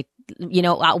 hour of my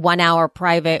 1 hour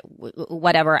private,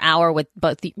 whatever hour with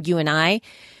both you and I.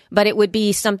 But it would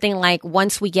be something like,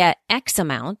 once we get X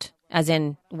amount, as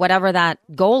in whatever that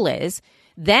goal is,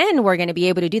 then we're going to be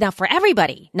able to do that for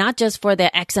everybody, not just for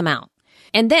the X amount.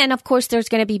 And then, of course, there's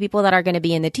going to be people that are going to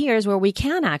be in the tiers where we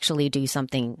can actually do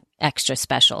something extra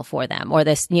special for them, or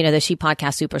this, the She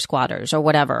Podcast Super Squatters or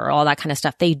whatever, or all that kind of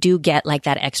stuff. They do get like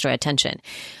that extra attention.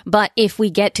 But if we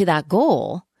get to that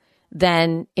goal,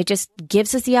 then it just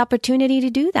gives us the opportunity to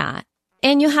do that.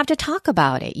 And you have to talk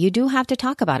about it. You do have to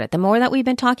talk about it. The more that we've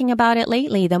been talking about it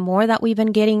lately, the more that we've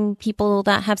been getting people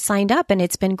that have signed up, and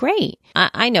it's been great.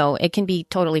 I know it can be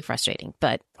totally frustrating,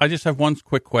 but I just have one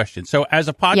quick question. So as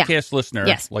a podcast listener,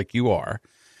 like you are,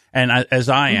 and as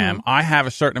I am, I have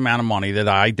a certain amount of money that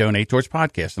I donate towards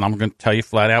podcasts, and I'm going to tell you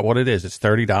flat out what it is. It's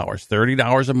 $30.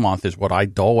 $30 a month is what I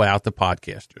dole out to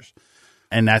podcasters.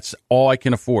 And that's all I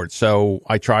can afford. So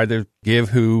I try to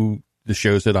give the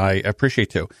shows that I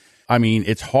appreciate to. I mean,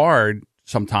 it's hard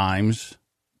sometimes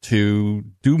to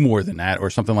do more than that or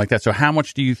something like that. So how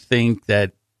much do you think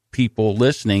that people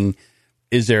listening,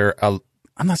 is there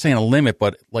I'm not saying a limit,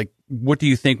 but like, what do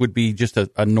you think would be just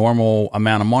a normal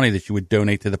amount of money that you would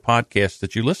donate to the podcast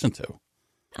that you listen to?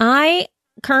 I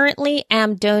currently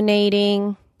am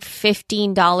donating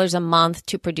 $15 a month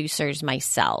to producers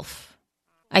myself.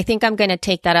 I think I'm going to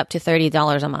take that up to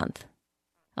 $30 a month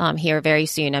here very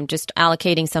soon. I'm just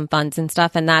allocating some funds and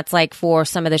stuff, and that's like for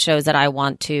some of the shows that I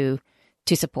want to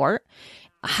support.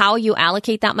 How you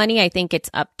allocate that money, I think it's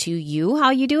up to you how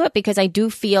you do it, because I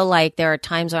do feel like there are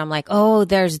times where I'm like, oh,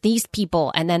 there's these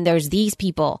people and then there's these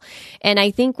people. And I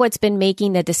think what's been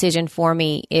making the decision for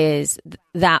me is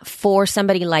that for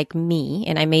somebody like me,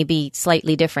 and I may be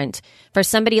slightly different, for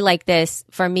somebody like this,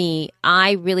 for me,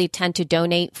 I really tend to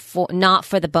donate not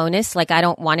for the bonus. Like, I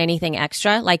don't want anything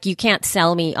extra. Like, you can't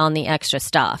sell me on the extra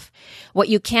stuff. What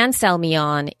you can sell me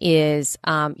on is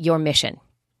your mission.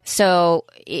 So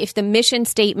if the mission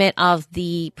statement of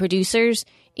the producers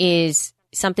is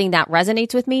something that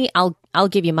resonates with me, I'll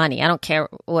give you money. I don't care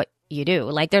what you do.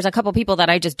 Like, there's a couple people that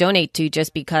I just donate to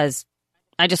just because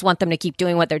I just want them to keep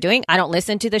doing what they're doing. I don't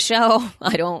listen to the show.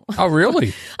 I don't. Oh,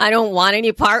 really? I don't want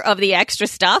any part of the extra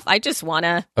stuff. I just want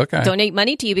to donate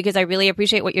money to you because I really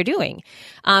appreciate what you're doing.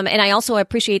 And I also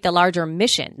appreciate the larger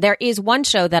mission. There is one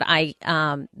show that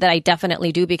I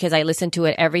definitely do because I listen to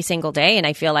it every single day, and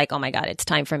I feel like, oh my God, it's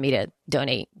time for me to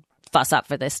donate, fuss up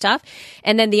for this stuff.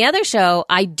 And then the other show,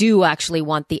 I do actually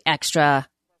want the extra.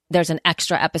 There's an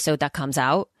extra episode that comes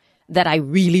out that I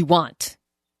really want.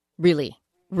 Really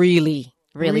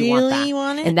want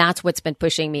that. And that's what's been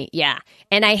pushing me. Yeah.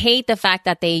 And I hate the fact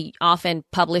that they often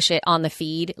publish it on the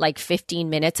feed, like 15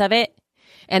 minutes of it.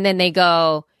 And then they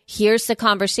go, here's the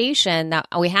conversation that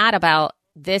we had about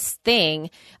this thing.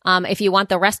 If you want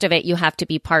the rest of it, you have to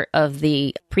be part of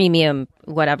the premium,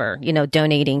 whatever,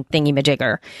 donating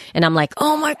thingy-majigger. And I'm like,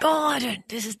 oh my God,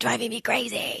 this is driving me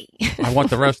crazy. I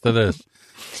want the rest of this.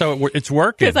 So it's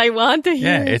working. Because I want to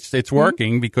hear. Yeah, it's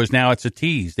working because now it's a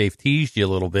tease. They've teased you a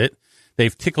little bit.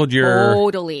 They've tickled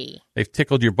your They've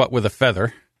tickled your butt with a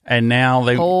feather, and now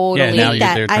they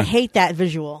I hate that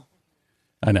visual.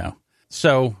 I know.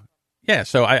 So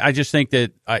so I just think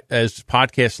that as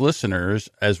podcast listeners,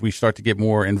 as we start to get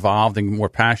more involved and more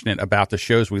passionate about the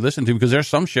shows we listen to, because there's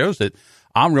some shows that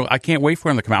I can't wait for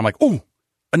them to come out. I'm like, oh,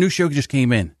 a new show just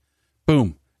came in,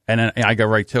 boom, and then I go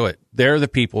right to it. They're the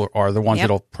people are the ones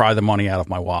that'll pry the money out of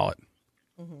my wallet.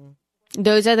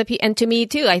 Those are the people, and to me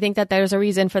too, I think that there's a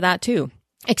reason for that too.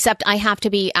 Except I have to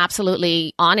be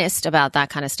absolutely honest about that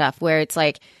kind of stuff, where it's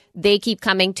like they keep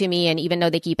coming to me, and even though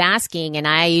they keep asking and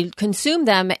I consume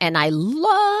them and I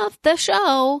love the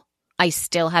show, I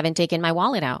still haven't taken my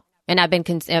wallet out. And I've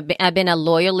been a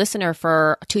loyal listener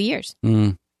for 2 years.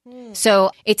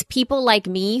 So it's people like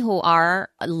me who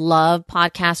love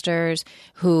podcasters,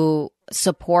 who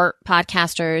support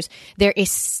podcasters. There is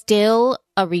still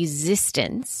a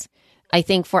resistance, I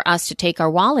think, for us to take our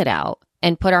wallet out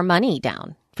and put our money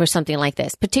down for something like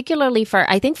this. Particularly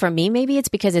I think for me, maybe it's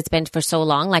because it's been for so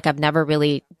long, like I've never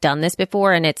really done this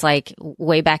before. And it's like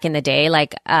way back in the day,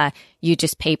 like you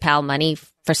just PayPal money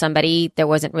for somebody. There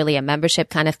wasn't really a membership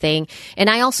kind of thing. And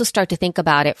I also start to think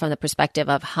about it from the perspective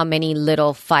of how many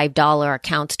little $5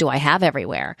 accounts do I have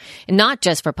everywhere? And not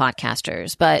just for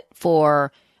podcasters, but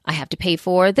I have to pay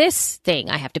for this thing.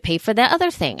 I have to pay for the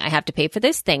other thing. I have to pay for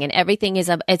this thing. And everything is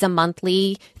a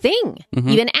monthly thing.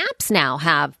 Even apps now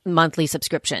have monthly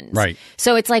subscriptions. Right.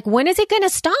 So it's like, when is it going to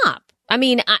stop? I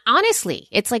mean, honestly,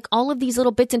 it's like all of these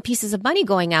little bits and pieces of money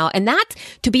going out. And that,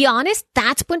 to be honest,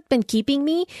 that's what's been keeping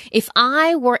me. If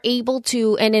I were able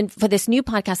to, for this new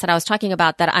podcast that I was talking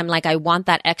about, that I'm like, I want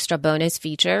that extra bonus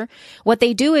feature. What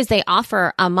they do is they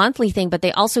offer a monthly thing, but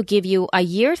they also give you a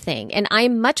year thing. And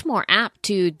I'm much more apt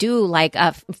to do like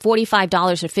a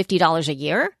 $45 or $50 a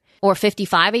year, or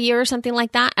 $55 a year or something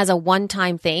like that as a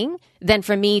one-time thing, than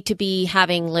for me to be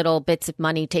having little bits of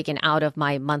money taken out of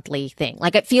my monthly thing.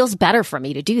 Like, it feels better for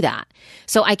me to do that.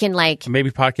 So I can maybe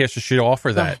podcasters should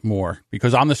offer that more,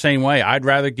 because I'm the same way. I'd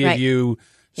rather give you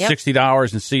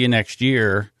 $60 and see you next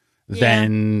year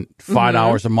than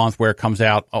 $5 a month where it comes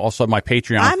out. Also, my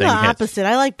Patreon I'm thing the opposite.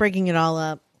 I like breaking it all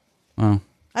up. Oh.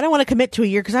 I don't want to commit to a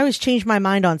year because I always change my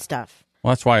mind on stuff. Well,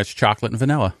 that's why it's chocolate and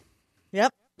vanilla.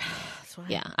 Yep.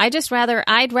 Yeah,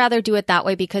 I'd rather do it that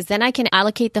way, because then I can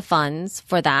allocate the funds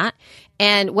for that.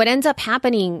 And what ends up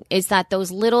happening is that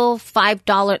those little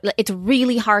 $5, it's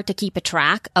really hard to keep a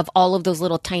track of all of those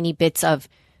little tiny bits of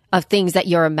things that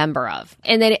you're a member of.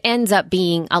 And then it ends up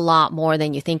being a lot more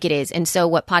than you think it is. And so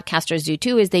what podcasters do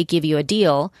too is they give you a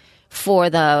deal for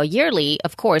the yearly,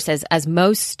 of course, as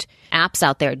most apps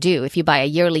out there do. If you buy a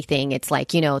yearly thing, it's like,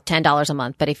 $10 a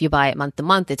month. But if you buy it month to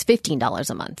month, it's $15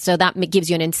 a month. So that gives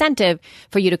you an incentive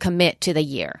for you to commit to the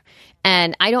year.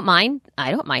 And I don't mind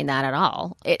that at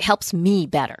all. It helps me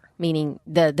better, meaning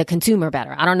the consumer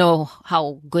better. I don't know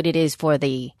how good it is for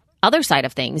the other side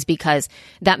of things, because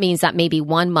that means that maybe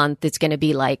 1 month it's going to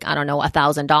be like, I don't know,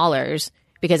 $1,000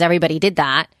 because everybody did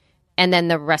that. And then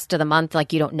the rest of the month,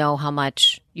 like, you don't know how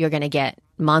much you're going to get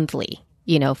monthly,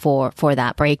 for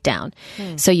that breakdown.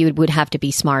 So you would have to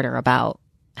be smarter about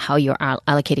how you're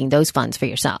allocating those funds for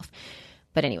yourself.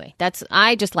 But anyway,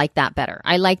 I just like that better.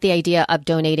 I like the idea of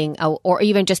donating, or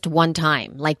even just one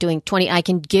time, like doing I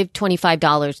can give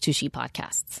 $25 to She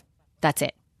Podcasts. That's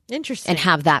it. Interesting. And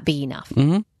have that be enough.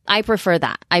 I prefer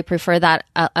that.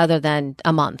 Other than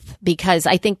a month, because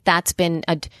I think that's been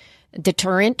a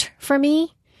deterrent for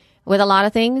me with a lot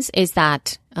of things, is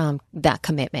that that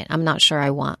commitment. I'm not sure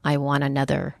I want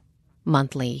another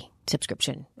monthly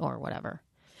subscription or whatever.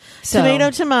 So,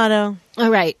 tomato.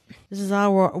 All right. This is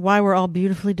why we're all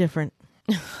beautifully different.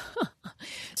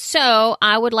 So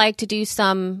I would like to do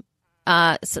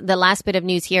the last bit of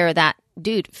news here that,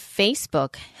 dude,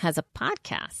 Facebook has a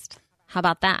podcast. How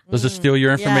about that? Does it steal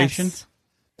your information? Yes.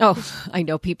 Oh, I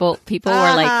know people were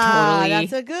like, totally.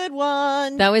 That's a good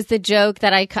one. That was the joke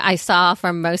that I saw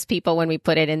from most people when we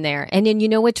put it in there. And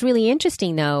then, what's really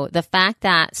interesting though, the fact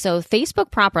that, so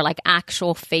Facebook proper, like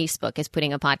actual Facebook, is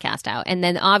putting a podcast out. And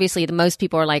then obviously most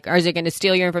people are like, is it going to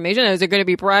steal your information? Is it going to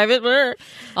be private?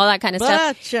 All that kind of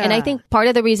stuff. And I think part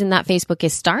of the reason that Facebook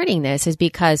is starting this is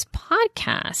because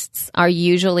podcasts are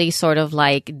usually sort of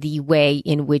like the way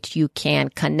in which you can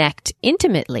connect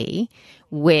intimately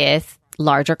with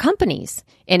larger companies.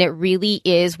 And it really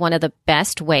is one of the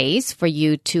best ways for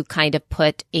you to kind of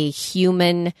put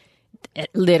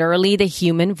literally the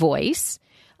human voice,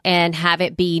 and have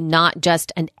it be not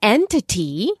just an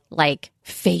entity like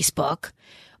Facebook,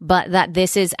 but that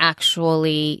this is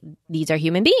actually, these are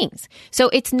human beings. So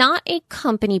it's not a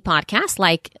company podcast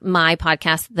like my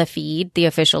podcast, The Feed, the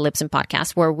official Libsyn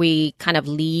podcast, where we kind of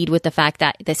lead with the fact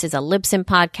that this is a Libsyn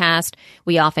podcast.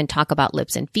 We often talk about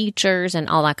Libsyn features and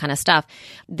all that kind of stuff.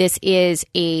 This is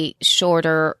a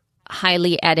shorter,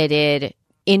 highly edited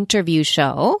interview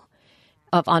show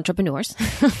of entrepreneurs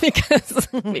because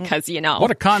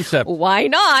what a concept. Why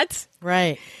not?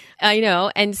 Right. I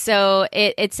know. And so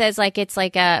it says like it's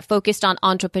like focused on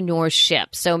entrepreneurship.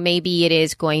 So maybe it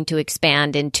is going to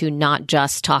expand into not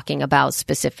just talking about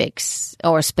specifics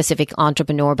or a specific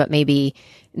entrepreneur, but maybe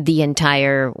the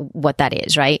entire what that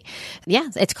is, right? Yeah,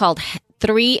 it's called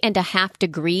 3.5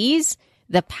 Degrees,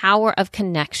 The Power of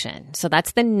Connection. So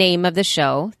that's the name of the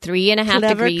show, 3.5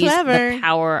 Degrees, The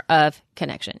Power of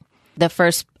Connection. The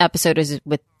first episode is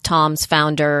with Tom's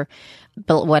founder,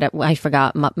 I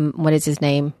forgot, what is his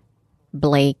name?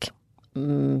 Blake,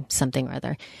 something or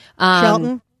other.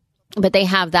 Shelton? But they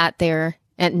have that there.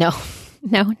 And no,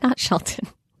 not Shelton.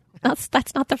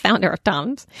 That's not the founder of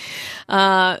Tom's.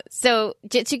 So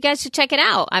you guys should check it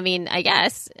out. I mean, I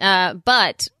guess.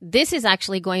 But this is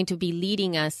actually going to be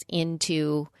leading us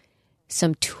into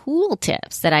some tool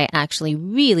tips that I actually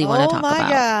really want to talk about. Oh my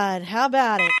God. How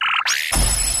about it?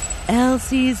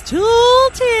 Elsie's tool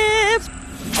tips.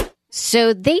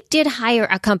 So they did hire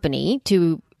a company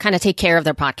to kind of take care of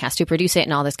their podcast, to produce it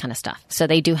and all this kind of stuff. So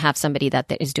they do have somebody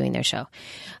that is doing their show.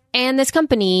 And this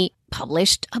company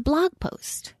published a blog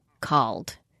post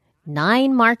called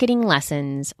 9 Marketing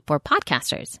Lessons for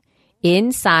Podcasters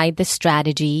Inside the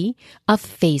Strategy of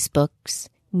Facebook's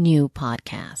New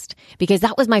Podcast. Because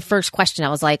that was my first question. I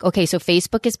was like, okay, so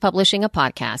Facebook is publishing a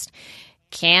podcast.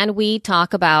 Can we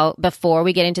talk about, before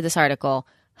we get into this article,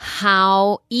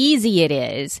 how easy it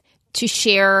is to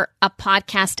share a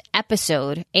podcast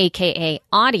episode, aka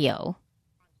audio,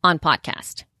 on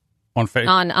podcast? On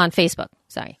Facebook,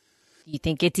 sorry. You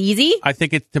think it's easy? I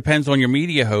think it depends on your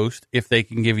media host if they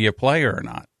can give you a player or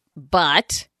not.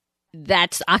 But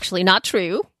that's actually not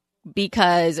true,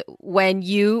 because when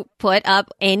you put up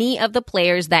any of the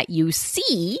players that you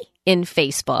see in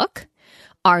Facebook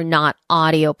are not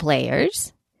audio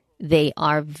players. They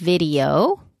are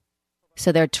video.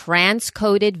 So they're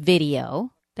transcoded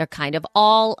video. They're kind of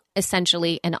all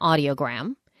essentially an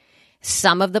audiogram.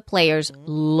 Some of the players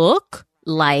look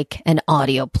like an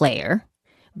audio player,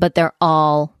 but they're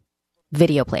all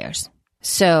video players.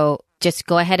 So just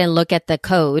go ahead and look at the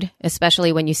code,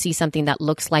 especially when you see something that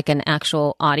looks like an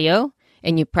actual audio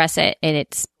and you press it and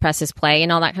it presses play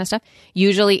and all that kind of stuff.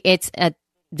 Usually it's a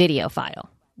video file.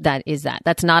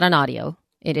 That's not an audio.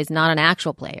 It is not an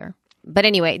actual player. But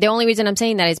anyway, the only reason I'm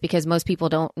saying that is because most people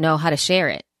don't know how to share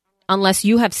it. Unless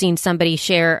you have seen somebody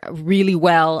share really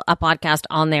well a podcast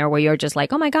on there where you're just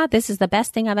like, oh my God, this is the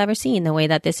best thing I've ever seen, the way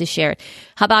that this is shared.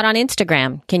 How about on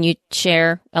Instagram? Can you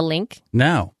share a link?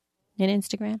 No. In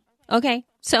Instagram? Okay.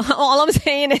 So all I'm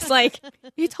saying is like,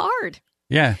 it's hard.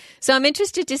 Yeah. So I'm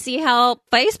interested to see how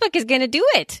Facebook is going to do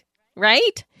it.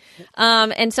 Right?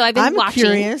 And so I've been watching.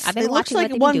 Curious. It looks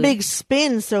like one big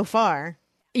spin so far.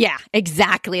 Yeah,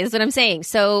 exactly. That's what I'm saying.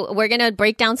 So we're going to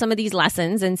break down some of these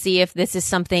lessons and see if this is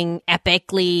something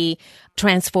epically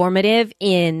transformative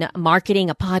in marketing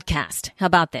a podcast. How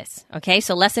about this? Okay,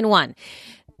 so lesson 1.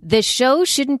 The show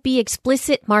shouldn't be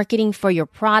explicit marketing for your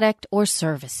product or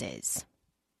services.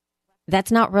 That's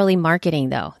not really marketing,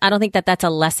 though. I don't think that that's a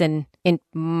lesson in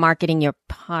marketing your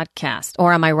podcast.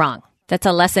 Or am I wrong? That's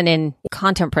a lesson in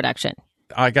content production.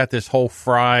 I got this whole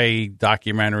Fry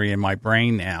documentary in my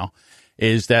brain now.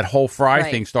 Is that whole Fry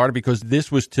thing started because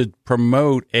this was to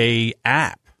promote a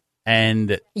app.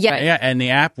 And and the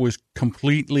app was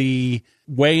completely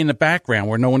way in the background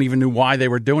where no one even knew why they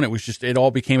were doing it. It was just, it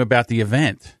all became about the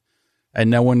event.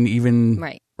 And no one even...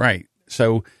 Right.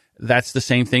 So that's the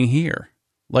same thing here.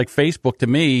 Like Facebook, to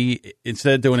me,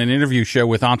 instead of doing an interview show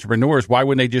with entrepreneurs, why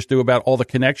wouldn't they just do about all the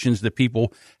connections that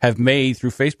people have made through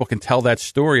Facebook and tell that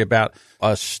story about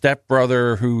a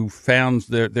stepbrother who found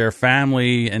their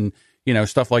family and, you know,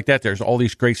 stuff like that. There's all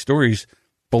these great stories,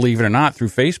 believe it or not, through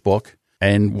Facebook.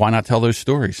 And why not tell those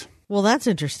stories? Well, that's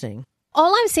interesting.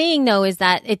 All I'm saying, though, is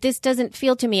that this doesn't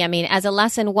feel to me, I mean, as a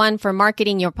lesson 1 for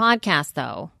marketing your podcast,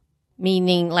 though,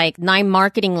 meaning like 9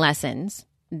 marketing lessons,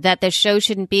 that the show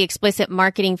shouldn't be explicit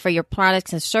marketing for your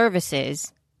products and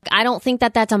services. I don't think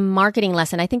that that's a marketing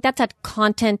lesson. I think that's a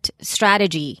content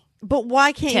strategy. But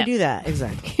why can't you do that?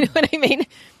 Exactly. You know what I mean?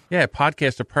 Yeah,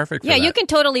 podcasts are perfect for that. Yeah, you can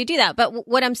totally do that. But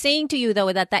what I'm saying to you, though,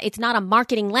 is that it's not a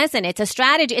marketing lesson. It's a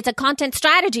strategy. It's a content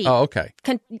strategy. Oh, okay.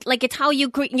 Like, it's how you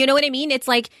know what I mean? It's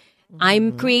like,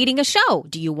 I'm creating a show.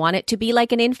 Do you want it to be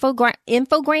like an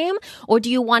infogram? Or do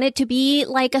you want it to be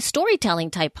like a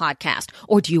storytelling type podcast?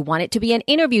 Or do you want it to be an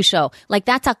interview show? Like,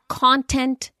 that's a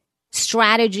content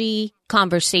strategy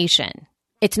conversation.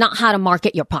 It's not how to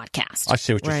market your podcast. I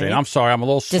see what you're saying. I'm sorry. I'm a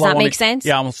little slow. Does that make sense?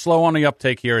 Yeah, I'm slow on the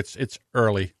uptake here. It's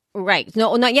early. Right.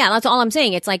 No, yeah, that's all I'm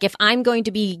saying. It's like, if I'm going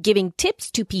to be giving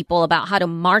tips to people about how to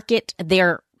market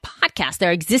their podcast,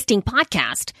 their existing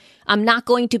podcast, I'm not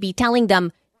going to be telling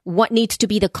them what needs to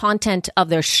be the content of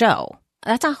their show.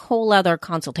 that's a whole other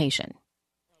consultation.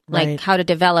 Like Right. how to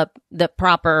develop the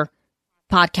proper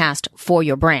podcast for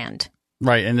your brand.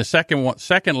 Right. And the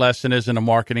second lesson isn't a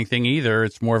marketing thing either.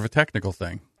 It's more of a technical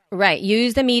thing. Right.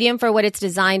 Use the medium for what it's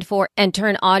designed for and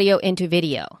turn audio into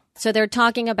video. So they're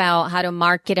talking about how to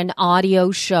market an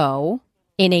audio show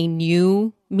in a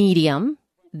new medium.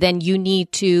 Then you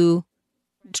need to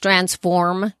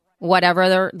transform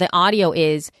whatever the audio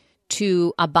is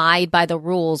to abide by the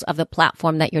rules of the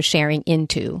platform that you're sharing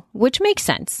into, which makes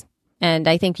sense. And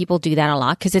I think people do that a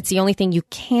lot because it's the only thing you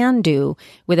can do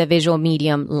with a visual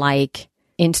medium like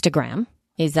Instagram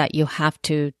is that you have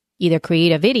to either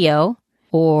create a video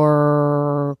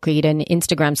or create an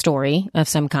Instagram story of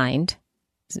some kind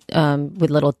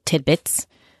with little tidbits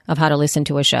of how to listen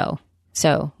to a show.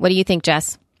 So what do you think,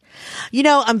 Jess? You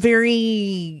know, I'm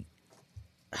very,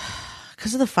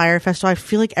 because of the Fyre Festival, I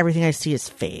feel like everything I see is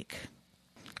fake.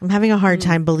 I'm having a hard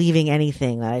time believing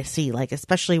anything that I see, like,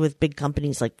 especially with big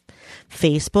companies like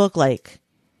Facebook. Like,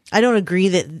 I don't agree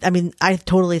that, I mean, I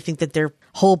totally think that their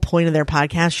whole point of their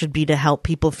podcast should be to help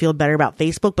people feel better about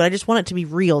Facebook, but I just want it to be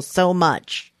real so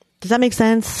much. Does that make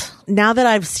sense? Now that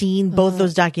I've seen both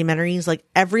those documentaries, like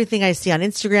everything I see on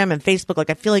Instagram and Facebook, like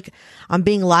I feel like I'm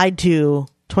being lied to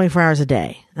 24 hours a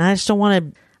day. And I just don't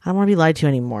want to be lied to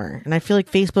anymore. And I feel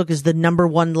like Facebook is the number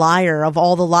one liar of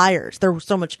all the liars. They're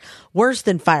so much worse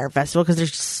than Fyre Festival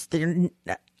because they're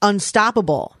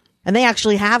unstoppable. And they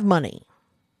actually have money.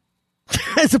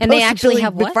 As opposed they actually to Billy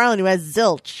have what? McFarland, who has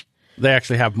zilch. They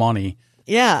actually have money.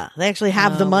 Yeah, they actually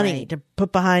have the money right. to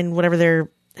put behind whatever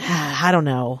they're, I don't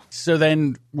know. So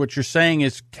then what you're saying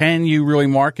is, can you really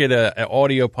market an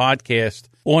audio podcast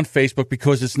on Facebook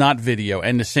because it's not video?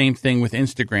 And the same thing with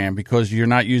Instagram because you're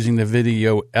not using the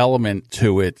video element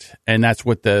to it. And that's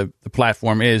what the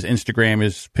platform is. Instagram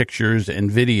is pictures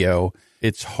and video.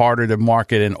 It's harder to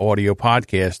market an audio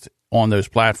podcast on those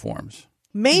platforms.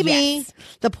 Maybe Yes.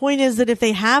 the point is that if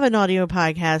they have an audio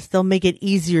podcast, they'll make it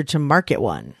easier to market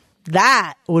one.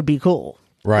 That would be cool.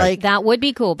 Right. Like, That would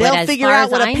be cool. But they'll as figure far out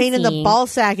as what a I'm pain in the seeing- ball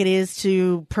sack it is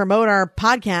to promote our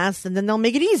podcast, and then they'll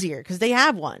make it easier because they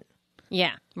have one.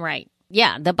 Yeah, right.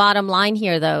 Yeah, the bottom line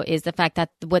here, though, is the fact that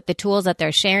what the tools that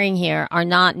they're sharing here are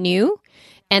not new,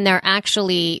 and they're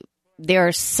actually, there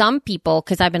are some people,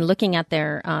 because I've been looking at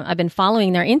I've been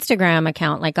following their Instagram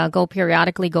account, like I'll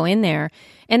periodically go in there,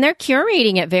 and they're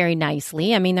curating it very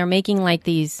nicely. I mean, they're making like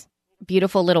these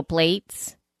beautiful little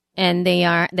plates, and they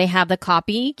have the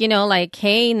copy, like,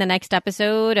 hey, in the next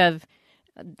episode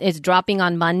it's dropping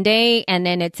on Monday, and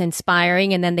then it's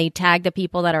inspiring, and then they tag the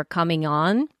people that are coming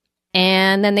on.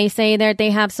 And then they say that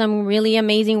they have some really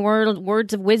amazing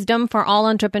words of wisdom for all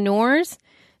entrepreneurs.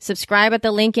 Subscribe at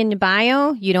the link in the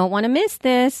bio. You don't want to miss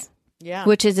this. Yeah.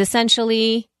 Which is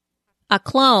essentially a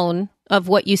clone of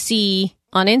what you see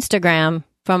on Instagram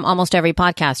from almost every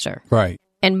podcaster. Right.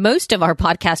 And most of our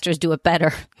podcasters do it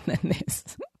better than this.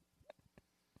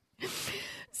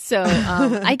 So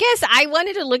I guess I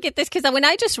wanted to look at this because when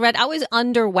I just read, I was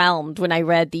underwhelmed when I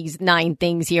read these 9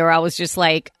 things here. I was just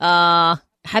like,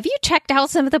 have you checked out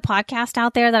some of the podcasts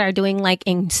out there that are doing like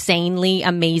insanely,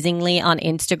 amazingly on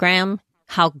Instagram?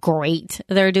 How great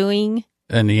they're doing?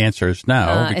 And the answer is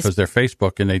no, because they're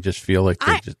Facebook and they just feel like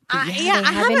they just... I they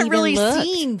haven't haven't really even looked.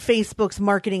 seen Facebook's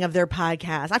marketing of their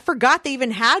podcast. I forgot they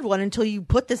even had one until you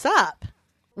put this up.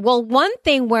 Well, one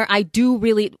thing where I do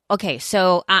really, okay,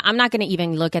 so I'm not going to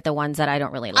even look at the ones that I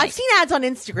don't really like. I've seen ads on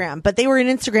Instagram, but they were in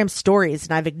Instagram stories,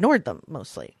 and I've ignored them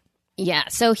mostly. Yeah.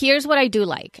 So here's what I do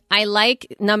like. I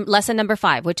like lesson number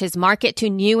 5, which is market to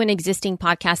new and existing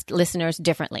podcast listeners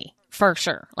differently. For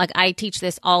sure. Like I teach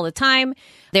this all the time.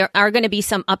 There are going to be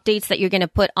some updates that you're going to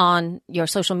put on your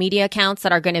social media accounts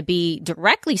that are going to be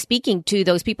directly speaking to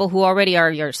those people who already are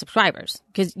your subscribers.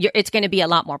 Because it's going to be a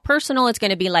lot more personal. It's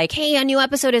going to be like, hey, a new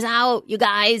episode is out, you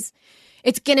guys.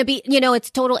 It's going to be,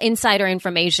 it's total insider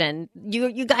information.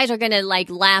 You guys are going to like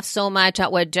laugh so much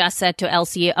at what Jess said to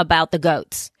Elsie about the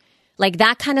goats. Like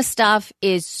that kind of stuff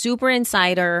is super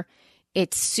insider.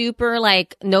 It's super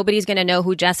like nobody's going to know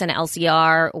who Jess and Elsie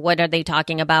are. What are they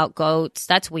talking about? Goats.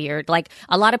 That's weird. Like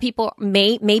a lot of people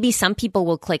maybe some people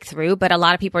will click through, but a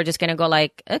lot of people are just going to go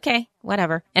like, okay,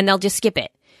 whatever. And they'll just skip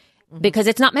it because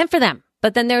it's not meant for them.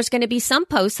 But then there's going to be some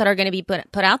posts that are going to be put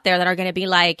out there that are going to be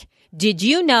like, did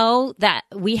you know that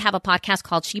we have a podcast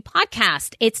called She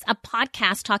Podcast? It's a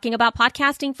podcast talking about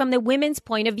podcasting from the women's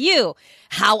point of view.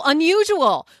 How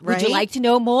unusual. Would you Right? like to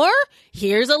know more?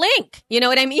 Here's a link. You know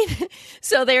what I mean?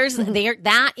 So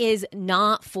that is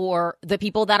not for the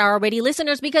people that are already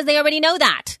listeners because they already know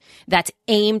that. That's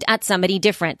aimed at somebody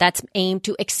different. That's aimed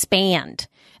to expand.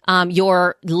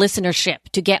 your listenership,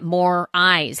 to get more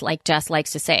eyes, like Jess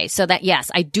likes to say. So that,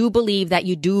 yes, I do believe that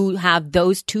you do have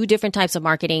those two different types of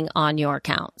marketing on your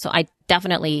account. So I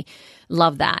definitely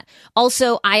love that.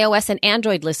 Also, iOS and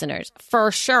Android listeners, for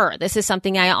sure. This is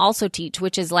something I also teach,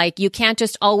 which is like, you can't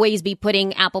just always be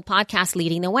putting Apple Podcasts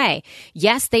leading the way.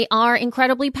 Yes, they are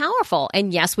incredibly powerful.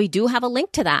 And yes, we do have a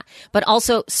link to that, but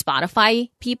also Spotify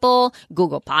people,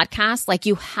 Google Podcasts, like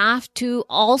you have to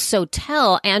also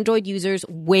tell Android users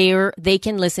where they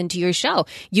can listen to your show.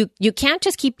 You can't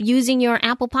just keep using your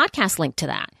Apple Podcast link to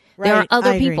that. Right. There are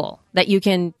other I agree. people that you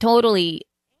can totally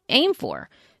aim for.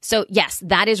 So yes,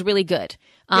 that is really good.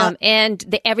 Yep.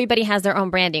 And everybody has their own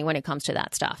branding when it comes to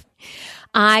that stuff.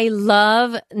 I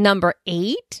love number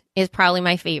 8 is probably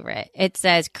my favorite. It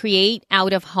says create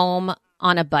out of home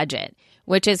on a budget,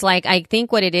 which is like, I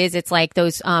think what it is, it's like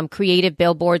those creative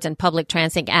billboards and public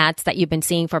transit ads that you've been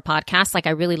seeing for podcasts. Like,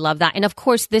 I really love that. And of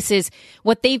course, this is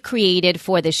what they've created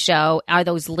for the show are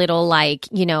those little, like,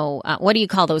 what do you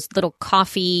call those little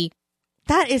coffee?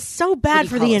 That is so bad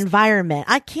for the environment.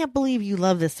 I can't believe you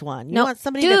love this one. You want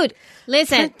somebody to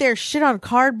listen, print their shit on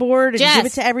cardboard and Jess, give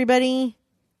it to everybody?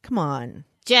 Come on.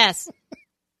 Jess,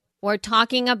 we're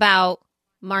talking about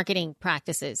marketing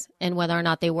practices and whether or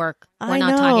not they work. We're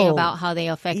not talking about how they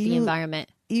affect the environment.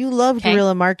 You love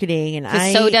guerrilla marketing,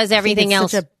 and so does everything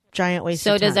else. Such a giant waste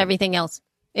So of time. does everything else.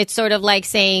 It's sort of like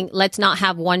saying, let's not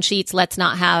have one sheets. Let's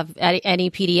not have any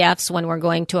PDFs when we're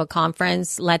going to a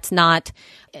conference. Let's not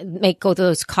go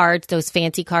those cards, those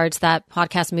fancy cards that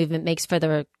Podcast Movement makes for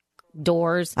the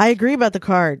doors. I agree about the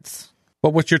cards.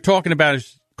 But what you're talking about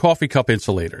is coffee cup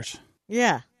insulators.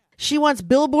 Yeah. She wants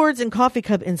billboards and coffee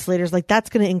cup insulators. Like, that's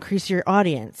going to increase your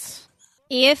audience.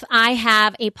 If I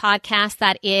have a podcast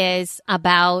that is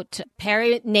about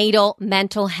perinatal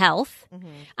mental health,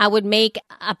 I would make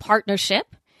a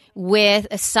partnership with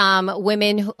some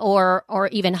women or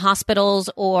even hospitals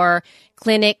or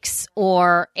clinics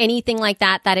or anything like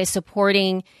that is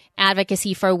supporting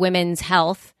advocacy for women's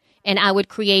health. And I would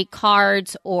create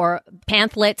cards or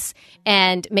pamphlets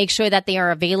and make sure that they are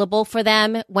available for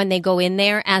them when they go in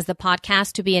there as the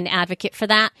podcast to be an advocate for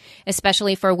that,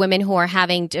 especially for women who are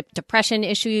having depression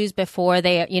issues before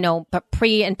they,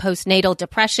 pre and postnatal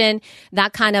depression.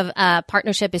 That kind of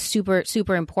partnership is super,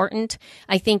 super important.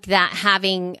 I think that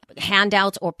having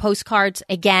handouts or postcards,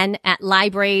 again, at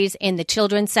libraries in the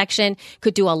children's section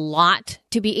could do a lot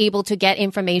to be able to get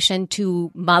information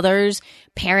to mothers,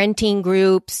 parenting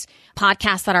groups,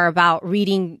 podcasts that are about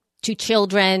reading to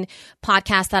children,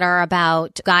 podcasts that are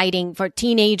about guiding for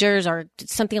teenagers or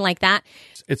something like that.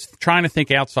 It's trying to think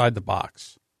outside the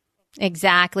box.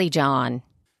 Exactly, John.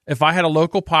 If I had a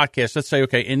local podcast, let's say,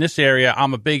 okay, in this area,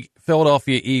 I'm a big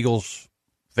Philadelphia Eagles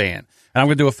fan, and I'm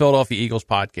going to do a Philadelphia Eagles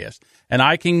podcast, and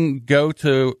I can go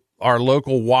to our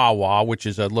local Wawa, which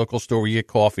is a local store where you get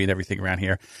coffee and everything around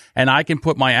here, and I can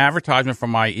put my advertisement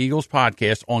from my Eagles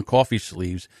podcast on coffee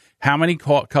sleeves. How many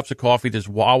cups of coffee does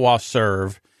Wawa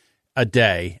serve a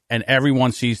day? And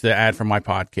everyone sees the ad from my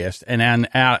podcast. And then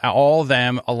all of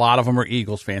them, a lot of them are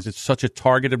Eagles fans. It's such a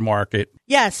targeted market.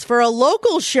 Yes, for a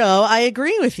local show, I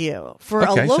agree with you. For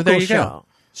a local so there you show. Go.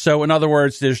 So in other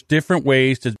words, there's different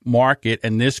ways to market,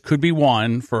 and this could be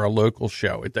one for a local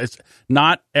show. It's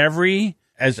not everything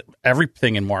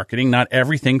in marketing, not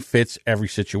everything fits every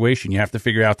situation. You have to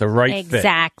figure out the right fit.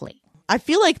 Exactly. I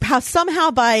feel like somehow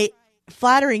by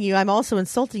flattering you, I'm also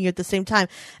insulting you at the same time.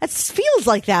 It feels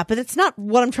like that, but it's not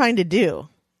what I'm trying to do.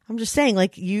 I'm just saying,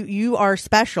 like, you are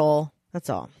special. That's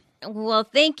all. Well,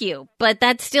 thank you. But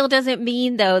that still doesn't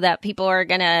mean, though, that people are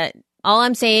going to... All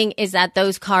I'm saying is that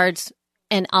those cards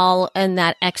and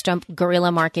that extra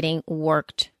guerrilla marketing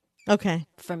worked. Okay.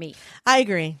 For me. I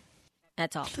agree.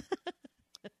 That's all.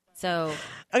 So...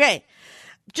 Okay.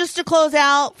 Just to close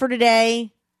out for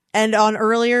today, and on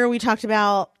earlier, we talked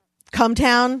about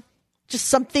Cumtown. Just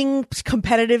something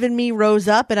competitive in me rose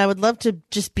up, and I would love to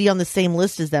just be on the same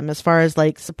list as them as far as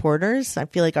like supporters. I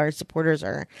feel like our supporters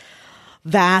are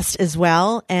vast as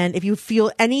well. And if you feel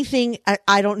anything,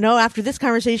 I don't know, after this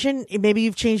conversation, maybe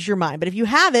you've changed your mind. But if you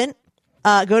haven't,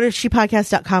 go to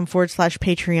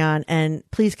shepodcast.com/Patreon and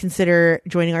please consider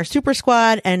joining our super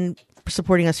squad and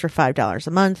supporting us for $5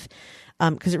 a month.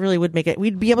 Because it really would make it,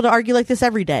 we'd be able to argue like this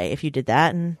every day if you did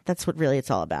that. And that's what really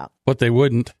it's all about. But they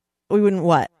wouldn't. We wouldn't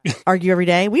what? Argue every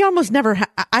day? We almost never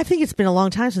I think it's been a long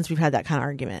time since we've had that kind of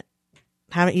argument.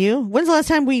 Haven't you? When's the last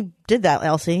time we did that,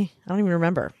 Elsie? I don't even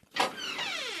remember. I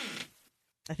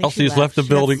think Elsie's left the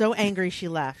building. Got so angry she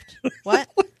left. What?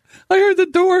 I heard the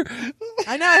door.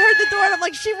 I know, I heard the door and I'm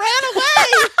like, she ran away.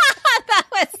 That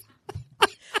was...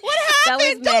 What happened?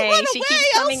 That was Don't May. run She away,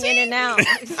 keeps coming Elsie. in and out.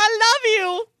 I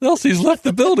love you. Elsie's left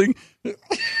the building. You're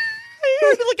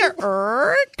like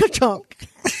a ka-chunk.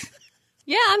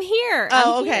 Yeah, I'm here.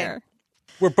 Oh, I'm okay. here.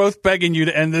 We're both begging you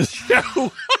to end this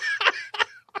show.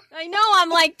 I know. I'm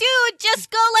like, dude, just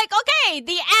go like, okay,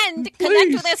 the end. Connect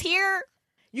Please. with us here.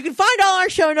 You can find all our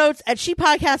show notes at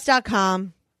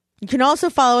shepodcast.com. You can also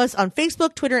follow us on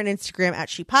Facebook, Twitter, and Instagram at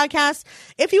She Podcast.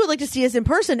 If you would like to see us in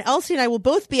person, Elsie and I will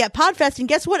both be at Podfest. And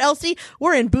guess what, Elsie?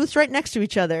 We're in booths right next to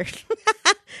each other.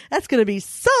 That's going to be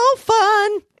so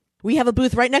fun. We have a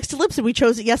booth right next to Libsyn. We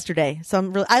chose it yesterday.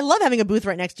 So I love having a booth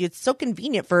right next to you. It's so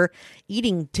convenient for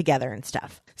eating together and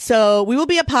stuff. So we will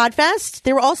be at Podfest.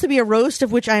 There will also be a roast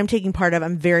of which I am taking part of.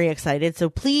 I'm very excited.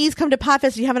 So please come to Podfest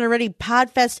if you haven't already.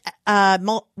 Podfest,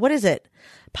 what is it?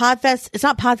 Podfest. It's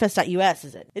not podfest.us,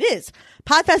 is it? It is.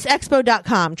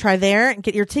 Podfestexpo.com. Try there and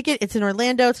get your ticket. It's in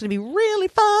Orlando. It's going to be really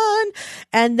fun.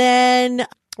 And then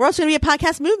we're also going to be at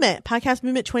Podcast Movement. Podcast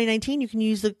Movement 2019. You can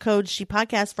use the code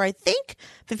ShePodcast for, I think,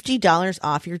 $50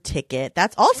 off your ticket.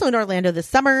 That's also in Orlando this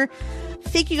summer.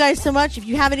 Thank you guys so much. If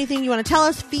you have anything you want to tell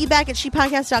us, feedback at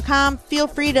shepodcast.com. Feel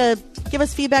free to give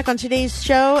us feedback on today's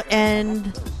show.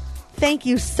 And thank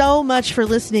you so much for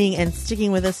listening and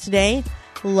sticking with us today.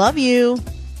 Love you.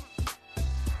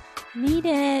 Need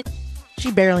it.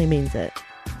 She barely means it.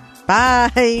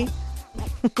 Bye.